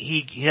then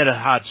he hit a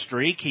hot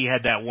streak. He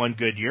had that one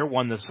good year,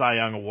 won the Cy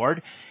Young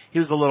Award. He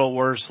was a little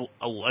worse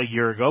a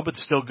year ago, but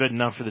still good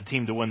enough for the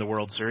team to win the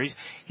World Series.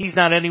 He's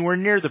not anywhere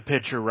near the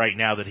pitcher right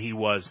now that he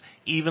was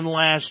even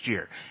last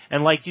year.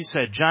 And like you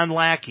said, John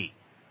Lackey,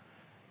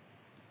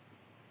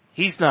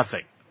 he's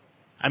nothing.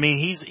 I mean,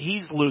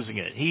 he's losing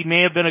it. He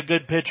may have been a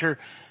good pitcher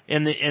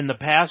in the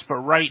past, but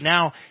right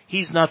now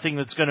he's nothing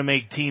that's going to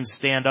make teams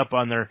stand up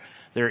on their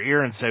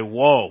ear and say,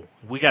 "Whoa,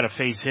 we got to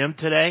face him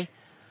today."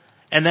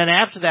 And then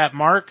after that,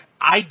 Mark,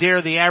 I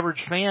dare the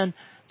average fan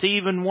to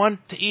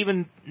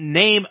even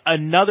name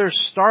another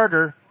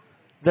starter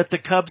that the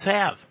Cubs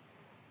have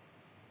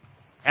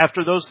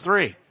after those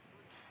 3.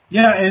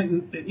 Yeah,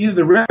 and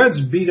the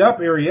Reds beat up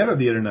Arrieta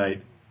the other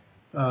night.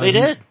 They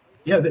did.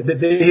 Yeah,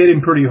 they hit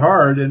him pretty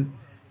hard, and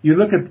you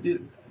look at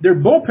their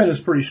bullpen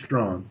is pretty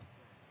strong.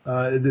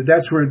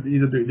 That's where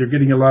they're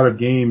getting a lot of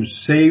games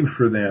saved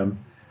for them.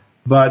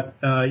 But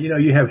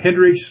you have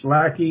Hendricks,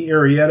 Lackey,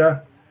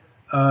 Arrieta,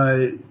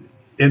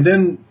 and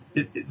then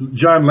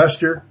John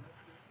Lester.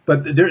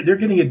 But they're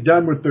getting it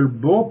done with their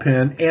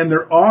bullpen and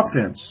their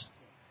offense.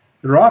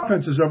 Their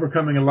offense is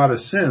overcoming a lot of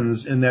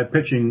sins in that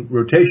pitching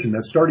rotation,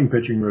 that starting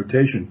pitching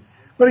rotation.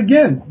 But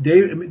again,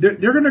 Dave,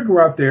 they're going to go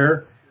out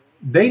there.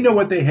 They know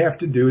what they have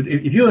to do.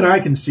 If you and I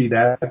can see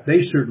that,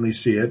 they certainly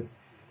see it.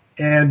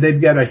 And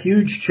they've got a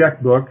huge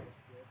checkbook.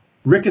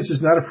 Ricketts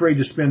is not afraid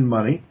to spend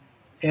money.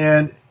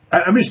 And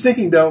I'm just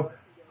thinking, though,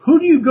 who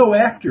do you go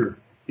after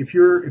if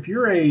you're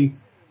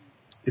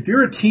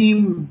a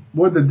team,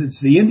 whether it's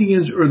the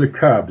Indians or the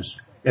Cubs,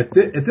 at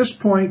this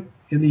point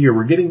in the year,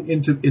 we're getting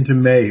into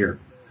May here.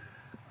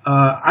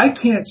 I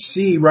can't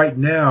see right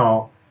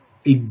now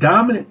a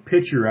dominant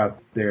pitcher out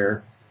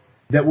there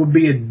that would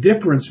be a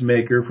difference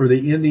maker for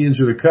the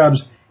Indians or the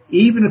Cubs,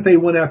 even if they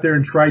went out there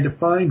and tried to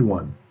find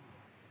one.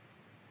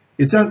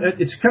 It's kind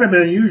of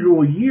an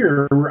unusual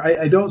year where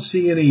I don't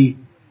see any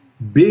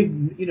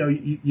big,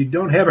 you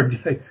don't have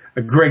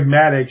a Greg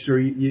Maddux, or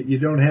you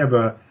don't have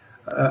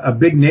a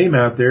big name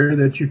out there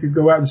that you could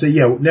go out and say,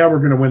 yeah, now we're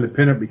going to win the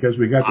pennant because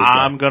we got this guy.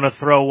 I'm going to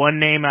throw one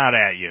name out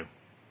at you.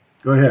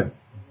 Go ahead.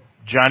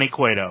 Johnny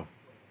Cueto.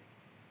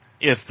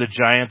 If the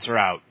Giants are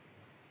out.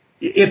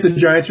 If the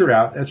Giants are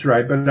out, that's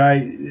right. But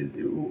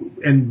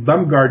and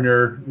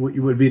Bumgarner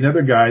would be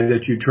another guy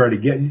that you try to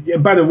get.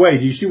 And by the way,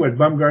 do you see what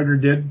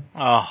Bumgarner did?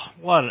 Oh,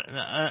 what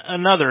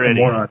another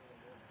idiot.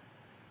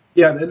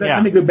 Yeah,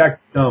 let me go back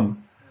to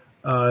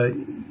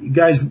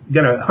guy's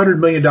got a $100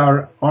 million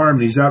arm,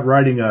 and he's out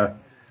riding a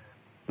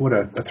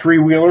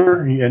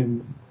 3-wheeler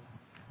and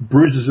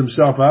bruises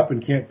himself up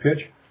and can't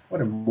pitch.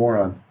 What a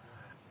moron.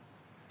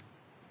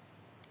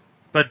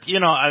 But,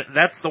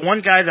 that's the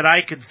one guy that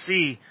I could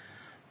see,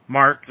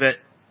 Mark, that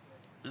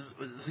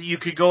you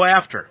could go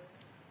after.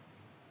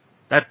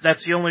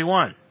 That's the only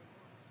one.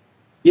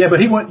 Yeah, but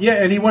he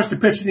wants to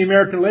pitch in the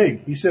American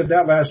League. He said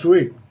that last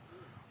week.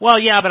 Well,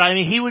 yeah, but I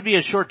mean, he would be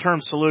a short-term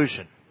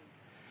solution.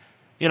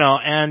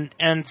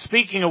 And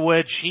speaking of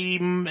which, he,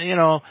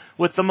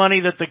 with the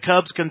money that the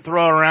Cubs can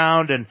throw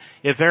around, and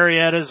if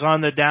Arrieta's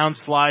on the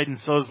downslide and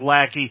so's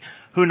Lackey,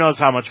 who knows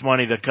how much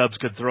money the Cubs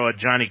could throw at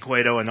Johnny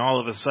Cueto, and all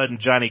of a sudden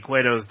Johnny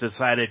Cueto has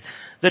decided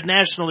that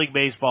National League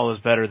Baseball is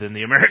better than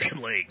the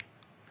American League.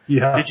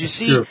 Yeah. Did you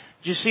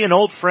see an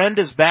old friend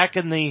is back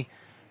in the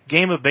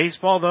game of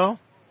baseball, though?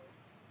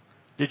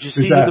 Did you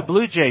see who the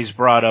Blue Jays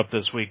brought up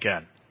this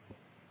weekend?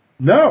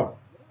 No.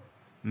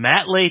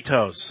 Matt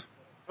Latos.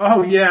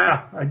 Oh,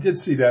 yeah. I did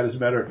see that, as a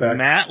matter of fact.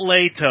 Matt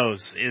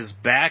Latos is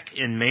back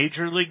in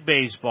Major League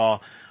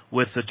Baseball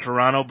with the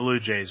Toronto Blue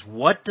Jays.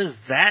 What does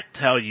that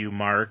tell you,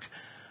 Mark,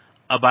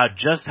 about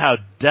just how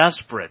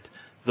desperate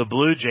the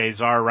Blue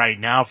Jays are right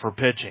now for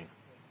pitching?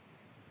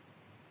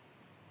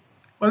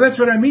 Well, that's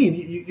what I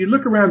mean. You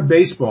look around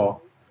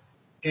baseball,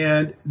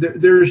 and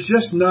there's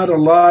just not a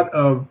lot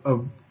of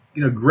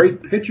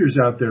great pitchers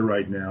out there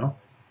right now.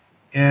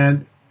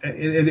 And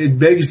it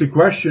begs the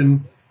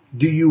question,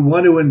 do you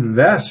want to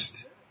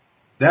invest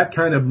that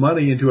kind of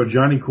money into a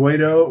Johnny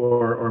Cueto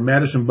or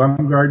Madison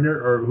Bumgarner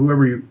or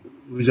whoever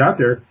who's out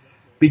there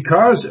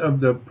because of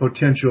the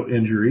potential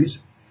injuries?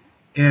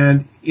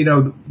 And,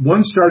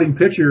 one starting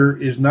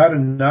pitcher is not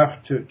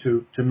enough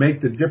to make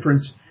the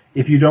difference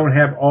if you don't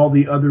have all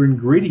the other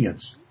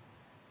ingredients.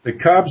 The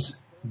Cubs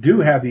do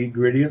have the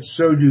ingredients,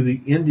 so do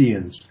the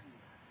Indians.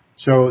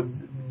 So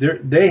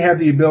they have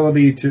the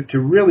ability to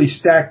really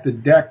stack the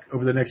deck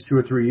over the next 2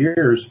 or 3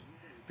 years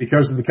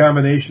because of the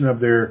combination of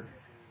their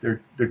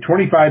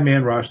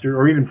 25-man roster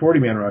or even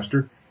 40-man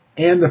roster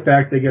and the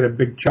fact they get a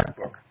big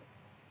checkbook.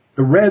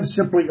 The Reds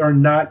simply are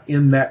not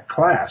in that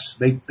class.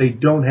 They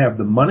don't have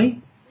the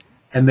money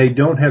and they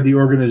don't have the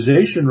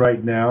organization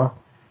right now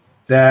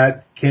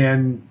that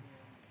can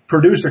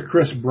produce a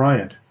Chris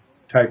Bryant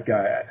type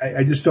guy.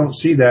 I just don't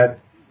see that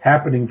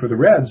happening for the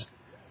Reds.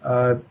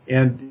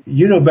 And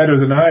you know better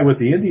than I what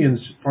the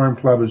Indians farm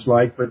club is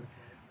like, but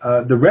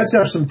the Reds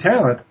have some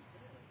talent,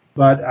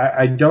 but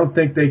I don't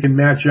think they can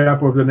match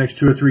up over the next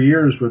 2 or 3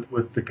 years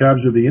with the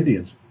Cubs or the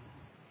Indians.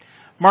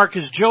 Mark,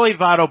 is Joey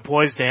Votto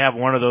poised to have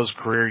one of those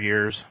career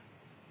years?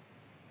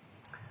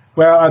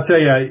 Well, I'll tell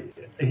you,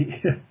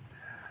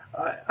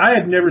 I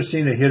have never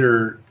seen a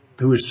hitter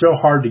who is so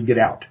hard to get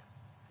out.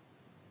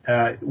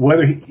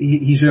 Whether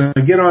he's going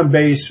to get on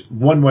base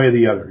one way or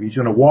the other. He's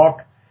going to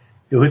walk.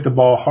 He'll hit the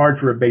ball hard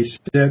for a base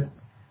hit.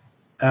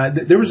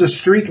 There was a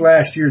streak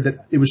last year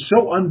that it was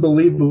so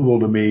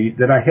unbelievable to me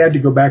that I had to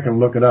go back and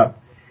look it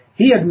up.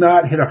 He had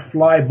not hit a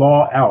fly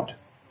ball out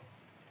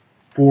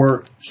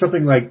for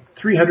something like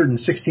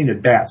 316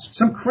 at bats.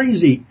 Some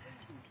crazy,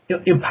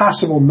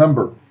 impossible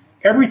number.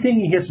 Everything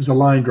he hits is a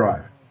line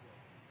drive.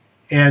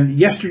 And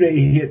yesterday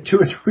he hit 2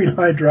 or 3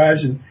 line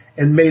drives and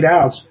made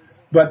outs.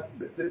 But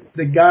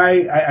the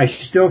guy, I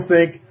still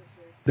think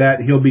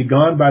that he'll be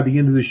gone by the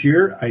end of this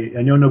year.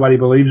 I know nobody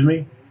believes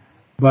me,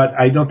 but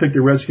I don't think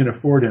the Reds can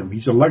afford him.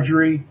 He's a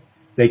luxury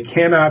they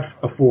cannot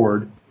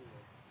afford.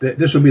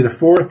 This will be the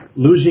 4th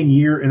losing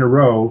year in a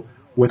row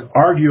with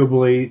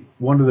arguably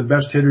one of the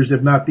best hitters,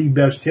 if not the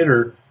best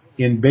hitter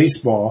in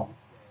baseball.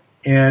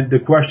 And the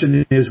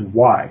question is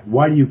why?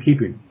 Why do you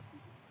keep him?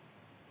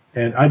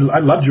 And I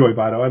love Joey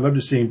Votto. I'd love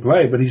to see him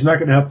play, but he's not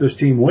going to help this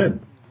team win.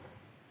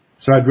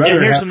 So I'd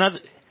rather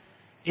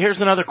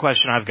here's another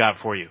question I've got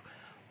for you.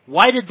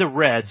 Why did the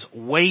Reds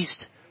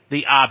waste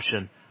the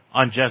option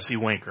on Jesse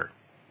Winker?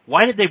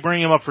 Why did they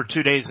bring him up for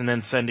 2 days and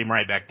then send him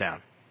right back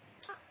down?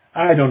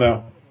 I don't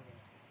know.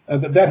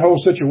 That whole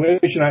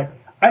situation,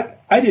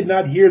 I did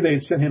not hear they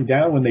had sent him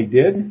down when they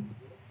did,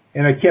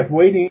 and I kept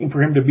waiting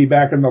for him to be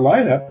back in the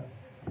lineup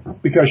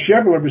because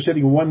Chevrolet was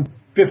hitting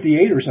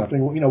 158 or something.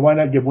 Why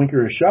not give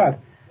Winker a shot?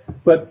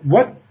 But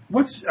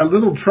what's a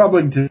little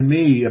troubling to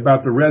me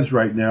about the Reds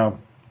right now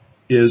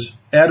is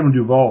Adam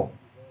Duvall.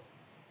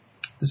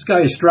 This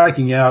guy is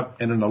striking out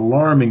at an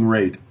alarming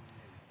rate,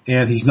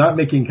 and he's not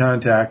making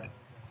contact.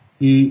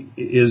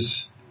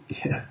 He's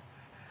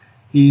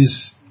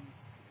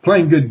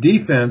playing good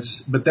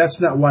defense, but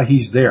that's not why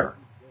he's there.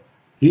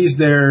 He's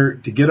there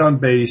to get on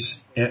base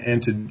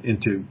and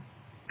to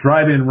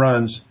drive in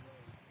runs.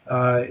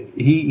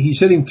 He's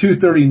hitting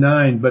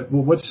 239, but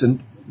what's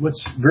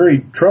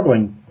very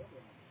troubling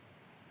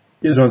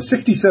is on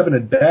 67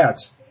 at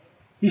bats,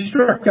 he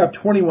struck out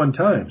 21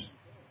 times.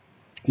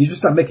 He's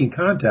just not making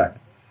contact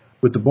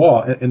with the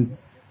ball. And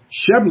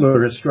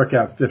Schebler has struck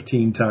out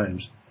 15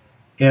 times.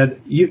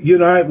 And you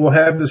and I will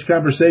have this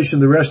conversation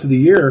the rest of the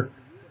year.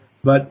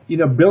 But,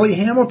 Billy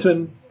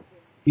Hamilton,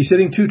 he's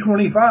hitting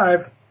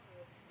 225.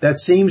 That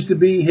seems to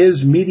be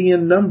his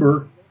median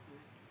number.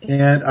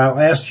 And I'll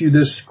ask you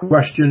this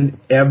question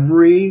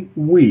every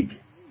week.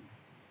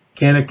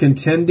 Can a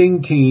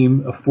contending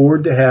team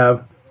afford to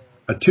have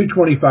a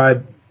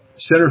 225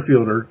 center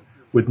fielder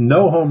with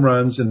no home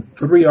runs and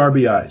 3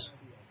 RBIs?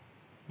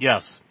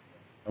 Yes.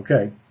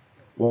 Okay.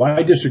 Well,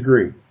 I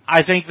disagree.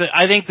 I think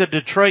the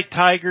Detroit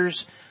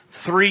Tigers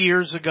 3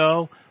 years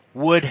ago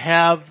would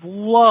have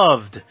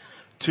loved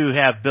to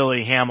have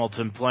Billy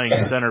Hamilton playing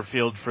center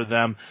field for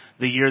them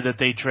the year that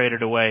they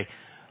traded away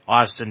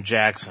Austin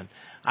Jackson.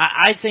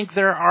 I think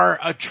there are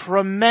a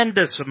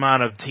tremendous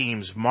amount of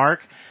teams,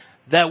 Mark,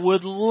 that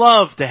would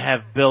love to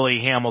have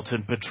Billy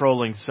Hamilton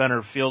patrolling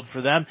center field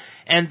for them,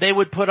 and they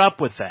would put up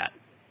with that.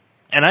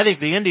 And I think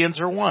the Indians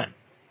are one.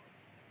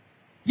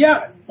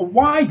 Yeah,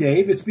 why,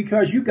 Dave? It's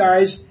because you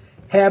guys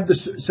have the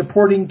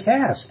supporting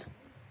cast.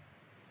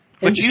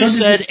 But you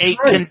said a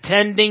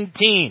contending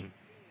team.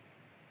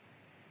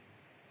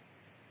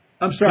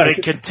 I'm sorry. Could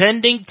a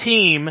contending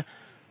team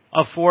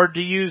afford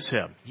to use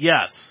him?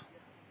 Yes.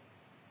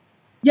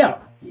 Yeah,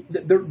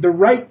 the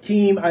right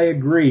team, I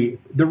agree.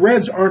 The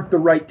Reds aren't the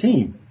right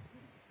team.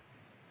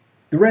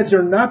 The Reds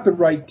are not the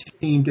right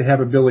team to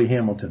have a Billy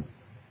Hamilton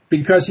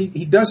because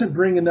he doesn't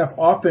bring enough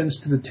offense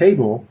to the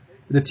table.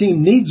 The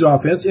team needs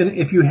offense, and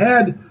if you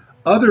had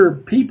other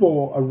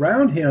people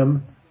around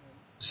him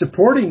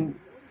supporting,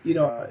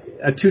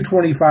 a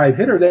 225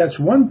 hitter, that's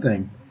one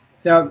thing.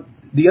 Now,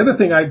 the other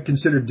thing I'd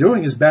consider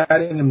doing is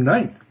batting him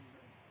ninth.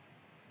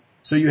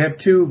 So you have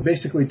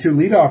basically two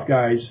leadoff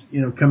guys,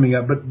 coming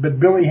up. But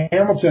Billy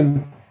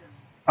Hamilton,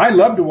 I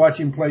love to watch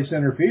him play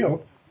center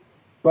field,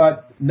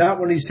 but not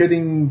when he's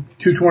hitting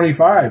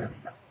 225.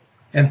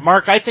 And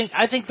Mark, I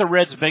think the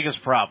Reds'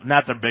 biggest problem,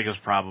 not their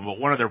biggest problem, but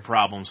one of their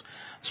problems,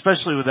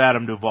 especially with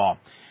Adam Duvall.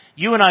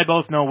 You and I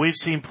both know we've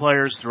seen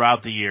players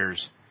throughout the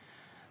years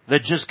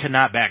that just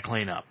cannot bat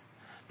cleanup.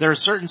 There are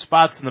certain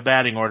spots in the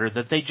batting order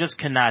that they just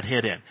cannot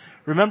hit in.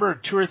 Remember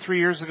 2 or 3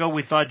 years ago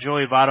we thought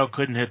Joey Votto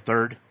couldn't hit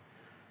third?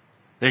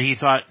 That he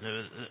thought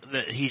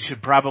that he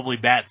should probably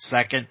bat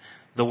second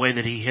the way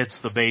that he hits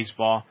the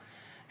baseball.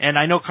 And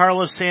I know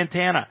Carlos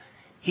Santana,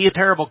 he's a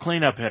terrible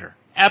cleanup hitter.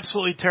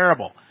 Absolutely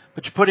terrible.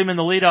 But you put him in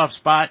the leadoff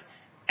spot,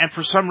 and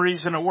for some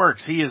reason it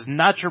works. He is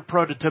not your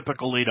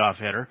prototypical leadoff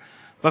hitter,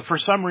 but for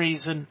some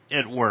reason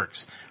it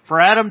works.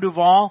 For Adam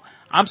Duvall,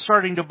 I'm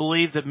starting to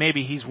believe that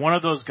maybe he's one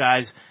of those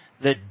guys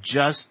that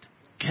just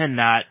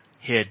cannot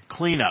hit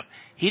cleanup.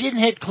 He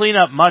didn't hit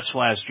cleanup much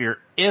last year,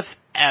 if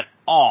at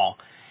all,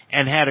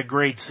 and had a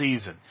great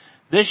season.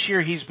 This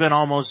year he's been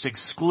almost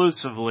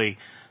exclusively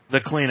the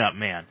cleanup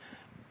man.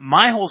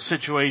 My whole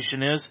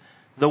situation is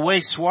the way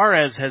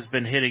Suarez has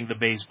been hitting the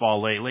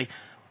baseball lately,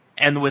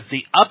 and with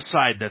the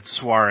upside that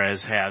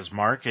Suarez has,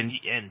 Mark, and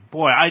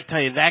boy, I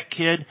tell you, that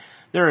kid,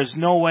 there is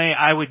no way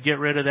I would get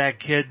rid of that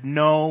kid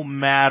no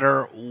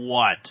matter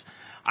what.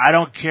 I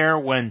don't care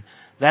when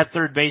that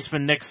third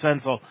baseman, Nick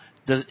Senzel,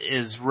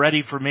 is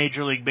ready for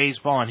Major League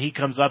Baseball and he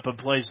comes up and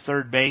plays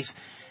third base.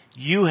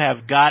 You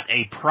have got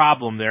a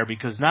problem there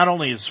because not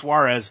only is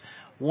Suarez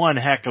one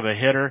heck of a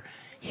hitter,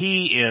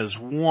 he is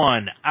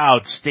one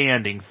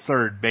outstanding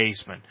third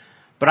baseman.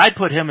 But I'd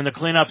put him in the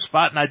cleanup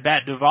spot and I'd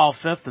bat Duvall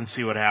fifth and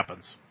see what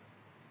happens.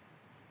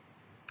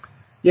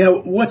 Yeah,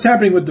 what's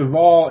happening with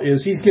Duvall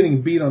is he's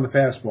getting beat on the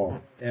fastball.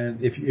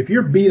 And if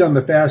you're beat on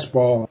the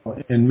fastball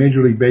in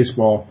Major League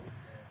Baseball,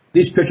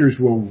 these pitchers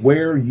will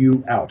wear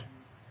you out.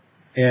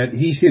 And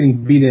he's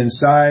getting beat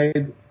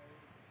inside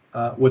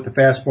with the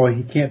fastball.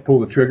 He can't pull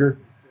the trigger.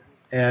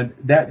 And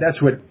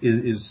that's what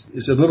is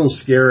a little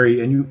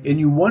scary. And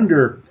you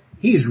wonder,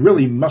 he's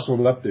really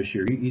muscled up this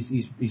year.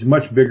 He's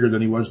much bigger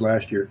than he was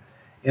last year.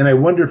 And I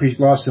wonder if he's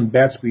lost some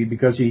bat speed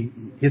because he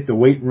hit the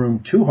weight room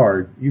too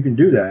hard. You can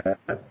do that.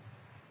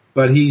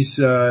 But he's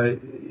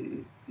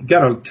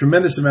got a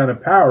tremendous amount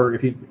of power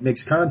if he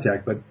makes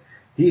contact, but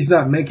he's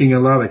not making a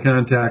lot of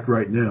contact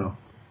right now.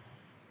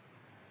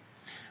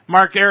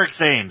 Mark, Eric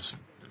Thames,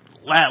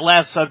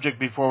 last subject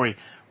before we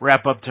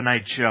wrap up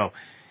tonight's show.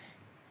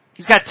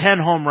 He's got 10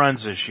 home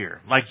runs this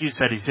year. Like you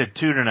said, he's hit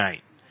 2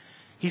 tonight.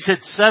 He's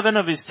hit 7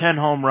 of his 10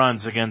 home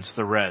runs against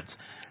the Reds.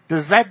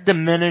 Does that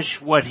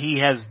diminish what he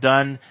has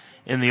done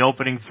in the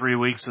opening 3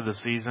 weeks of the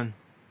season?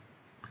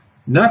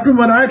 Not from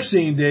what I've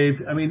seen,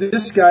 Dave. I mean,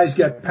 this guy's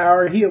got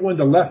power. He hit one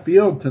to left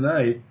field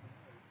tonight,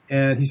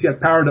 and he's got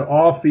power to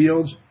all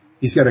fields.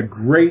 He's got a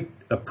great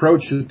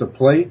approach at the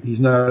plate. He's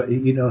not,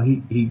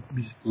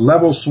 he's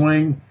level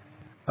swing.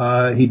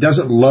 He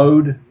doesn't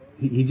load.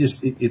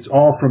 It's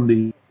all from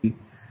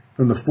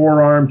the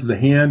forearm to the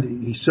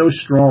hand. He's so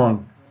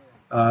strong.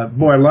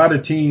 Boy, a lot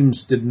of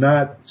teams did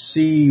not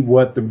see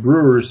what the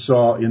Brewers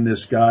saw in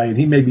this guy, and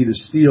he may be the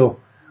steal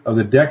of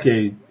the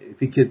decade if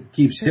he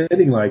keeps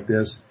hitting like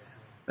this.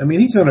 I mean,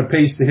 he's on a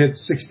pace to hit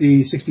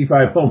 60,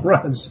 65 home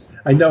runs.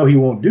 I know he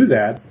won't do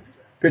that.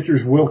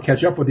 Pitchers will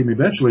catch up with him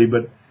eventually,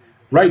 but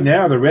right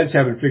now the Reds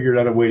haven't figured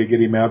out a way to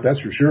get him out, that's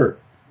for sure.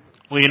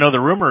 Well, the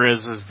rumor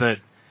is that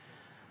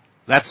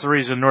that's the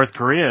reason North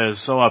Korea is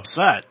so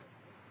upset,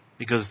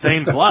 because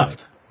Thames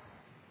left.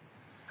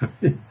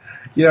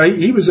 Yeah,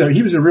 he was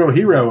a real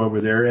hero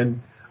over there,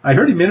 and I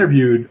heard him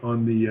interviewed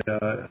on the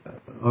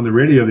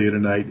radio the other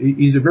night.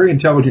 He's a very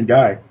intelligent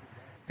guy,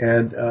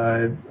 and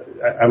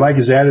I like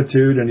his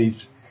attitude, and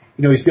he's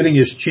getting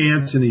his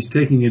chance and he's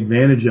taking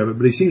advantage of it.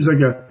 But he seems like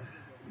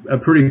a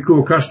pretty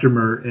cool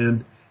customer,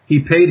 and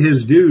he paid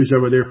his dues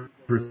over there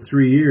for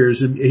 3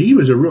 years, and he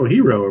was a real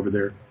hero over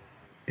there.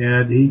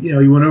 And he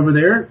went over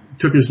there,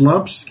 took his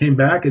lumps, came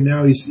back, and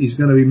now he's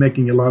going to be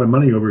making a lot of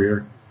money over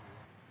here.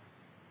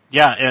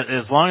 Yeah,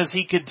 as long as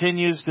he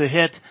continues to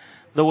hit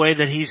the way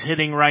that he's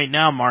hitting right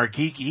now, Mark,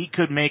 he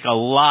could make a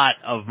lot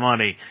of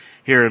money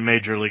here in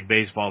Major League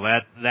Baseball.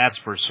 That's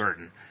for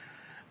certain.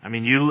 I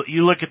mean,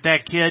 you look at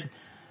that kid,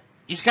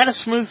 he's got a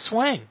smooth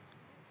swing.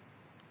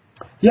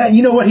 Yeah,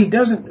 you know what he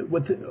doesn't,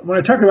 when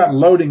I talk about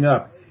loading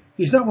up,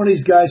 he's not one of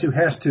these guys who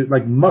has to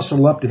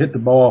muscle up to hit the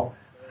ball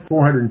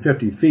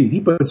 450 feet.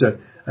 He puts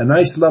a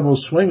nice level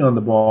swing on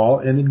the ball,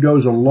 and it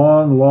goes a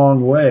long,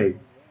 long way.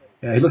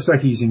 He looks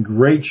like he's in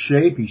great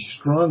shape. He's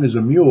strong as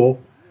a mule.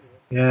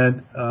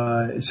 And,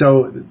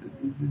 so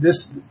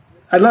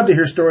I'd love to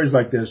hear stories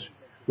like this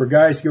where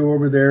guys go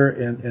over there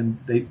and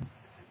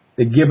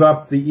they give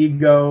up the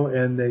ego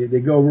and they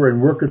go over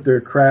and work at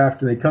their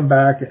craft and they come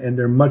back and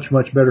they're much,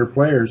 much better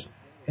players.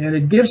 And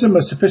it gives them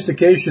a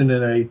sophistication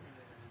and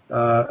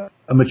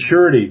a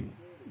maturity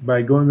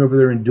by going over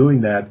there and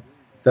doing that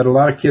a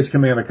lot of kids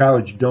coming out of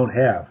college don't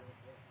have.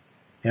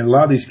 And a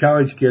lot of these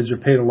college kids are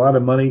paid a lot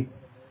of money.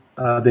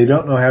 They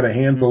don't know how to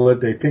handle it.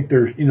 They think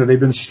they've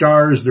been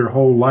stars their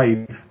whole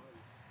life.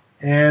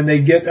 And they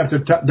get up to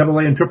AA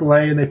and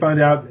AAA and they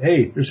find out,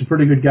 hey, there's some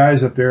pretty good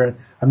guys up there.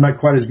 I'm not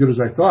quite as good as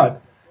I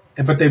thought.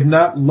 But they've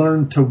not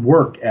learned to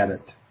work at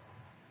it.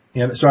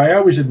 And so I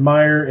always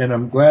admire, and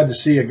I'm glad to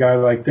see a guy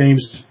like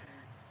Thames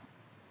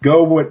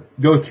go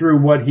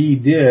through what he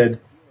did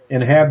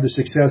and have the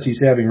success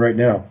he's having right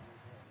now.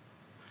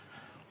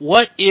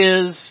 What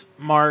is,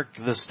 Mark,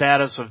 the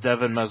status of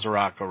Devin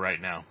Mesoraco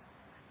right now?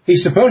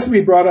 He's supposed to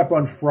be brought up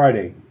on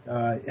Friday.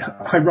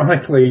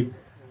 Ironically,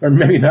 or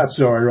maybe not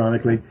so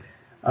ironically,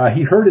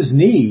 he hurt his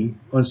knee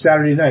on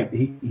Saturday night.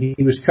 He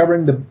was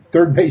covering the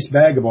third base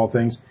bag of all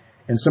things,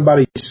 and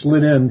somebody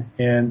slid in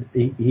and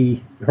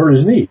he hurt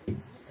his knee.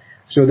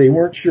 So they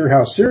weren't sure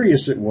how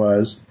serious it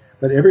was,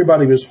 but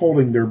everybody was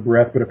holding their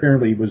breath, but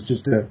apparently it was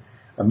just a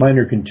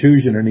minor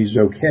contusion and he's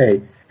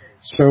okay.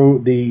 So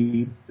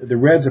the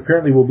Reds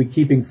apparently will be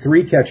keeping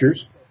 3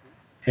 catchers,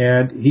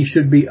 and he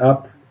should be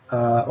up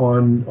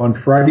on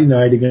Friday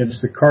night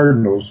against the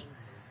Cardinals.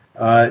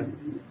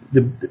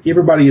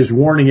 Everybody is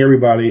warning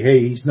everybody,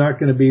 hey, he's not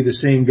going to be the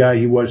same guy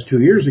he was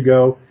 2 years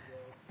ago.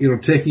 It'll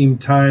take him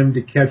time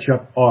to catch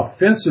up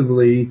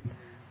offensively,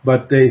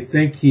 but they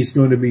think he's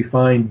going to be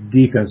fine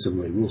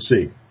defensively. We'll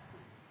see.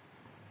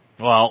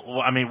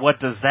 Well, I mean, what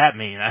does that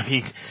mean? I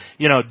mean,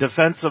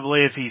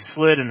 defensively, if he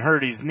slid and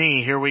hurt his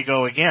knee, here we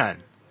go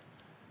again.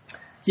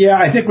 Yeah,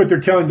 I think what they're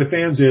telling the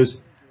fans is,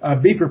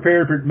 be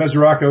prepared for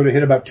Mesoraco to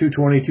hit about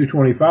 220,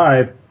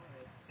 225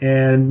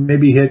 and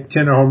maybe hit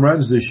 10 home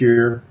runs this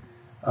year,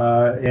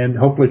 and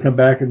hopefully come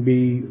back and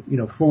be,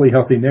 fully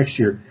healthy next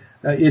year.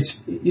 It's,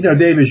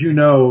 Dave, as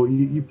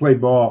you played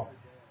ball.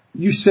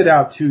 You sit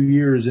out 2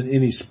 years in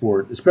any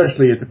sport,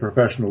 especially at the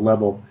professional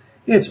level.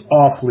 It's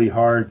awfully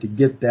hard to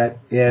get that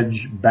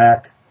edge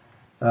back,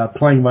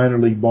 playing minor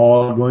league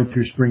ball, going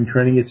through spring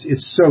training.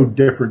 It's so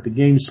different. The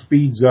game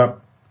speeds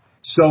up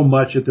so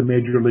much at the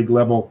major league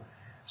level.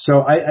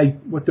 So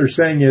what they're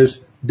saying is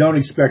don't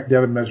expect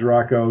Devin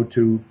Mesoraco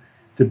to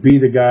be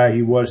the guy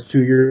he was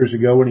 2 years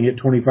ago when he hit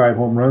 25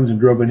 home runs and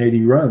drove in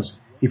 80 runs.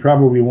 He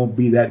probably won't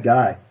be that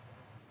guy.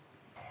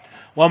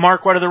 Well,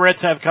 Mark, what do the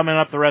Reds have coming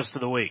up the rest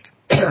of the week?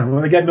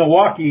 Well, they got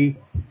Milwaukee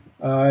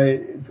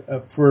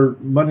for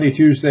Monday,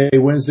 Tuesday,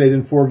 Wednesday,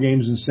 then 4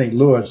 games in St.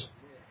 Louis.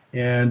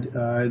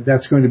 And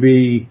that's going to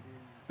be,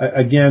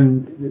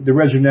 again, the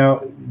Reds are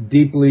now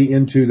deeply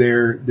into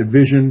their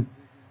division.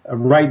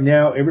 Right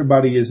now,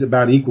 everybody is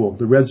about equal.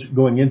 The Reds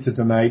going into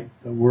tonight,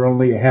 we're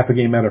only a half a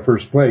game out of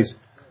first place.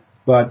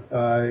 But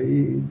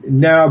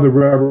now the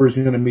rubber is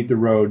going to meet the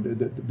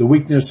road. The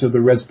weakness of the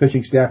Reds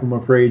pitching staff, I'm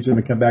afraid, is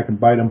going to come back and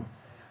bite them.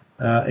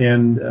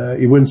 And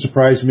it wouldn't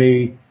surprise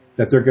me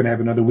that they're going to have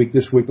another week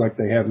this week like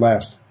they had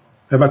last.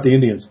 How about the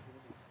Indians?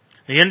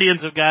 The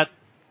Indians have got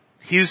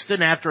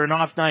Houston after an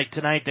off night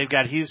tonight. They've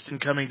got Houston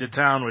coming to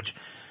town, which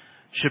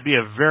should be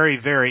a very,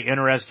 very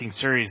interesting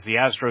series. The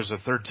Astros are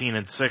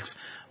 13-6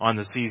 on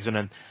the season,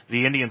 and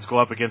the Indians go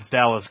up against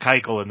Dallas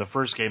Keuchel in the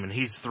first game, and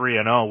he's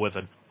 3-0 with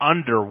an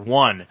under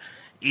 1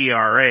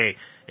 ERA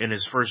in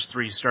his first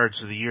 3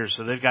 starts of the year.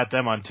 So they've got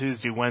them on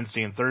Tuesday,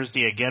 Wednesday, and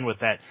Thursday, again with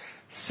that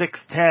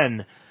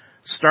 6:10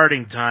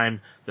 starting time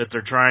that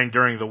they're trying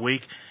during the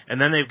week. And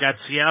then they've got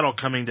Seattle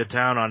coming to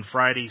town on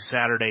Friday,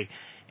 Saturday,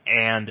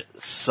 and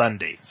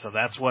Sunday. So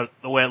that's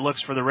the way it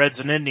looks for the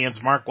Reds and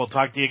Indians. Mark, we'll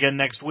talk to you again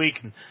next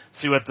week and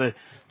see what the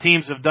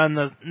teams have done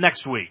the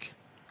next week.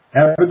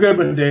 Have a good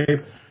one,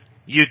 Dave.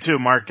 You too,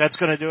 Mark. That's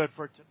going to do it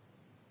for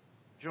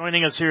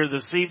joining us here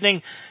this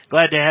evening.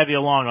 Glad to have you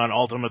along on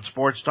Ultimate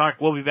Sports Talk.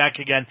 We'll be back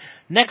again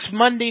next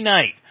Monday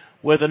night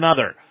with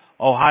another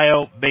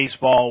Ohio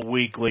Baseball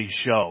Weekly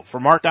show. For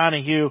Mark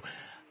Donahue,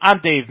 I'm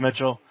Dave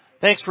Mitchell.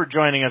 Thanks for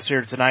joining us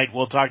here tonight.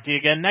 We'll talk to you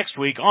again next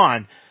week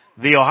on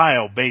the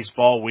Ohio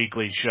Baseball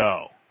Weekly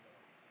show.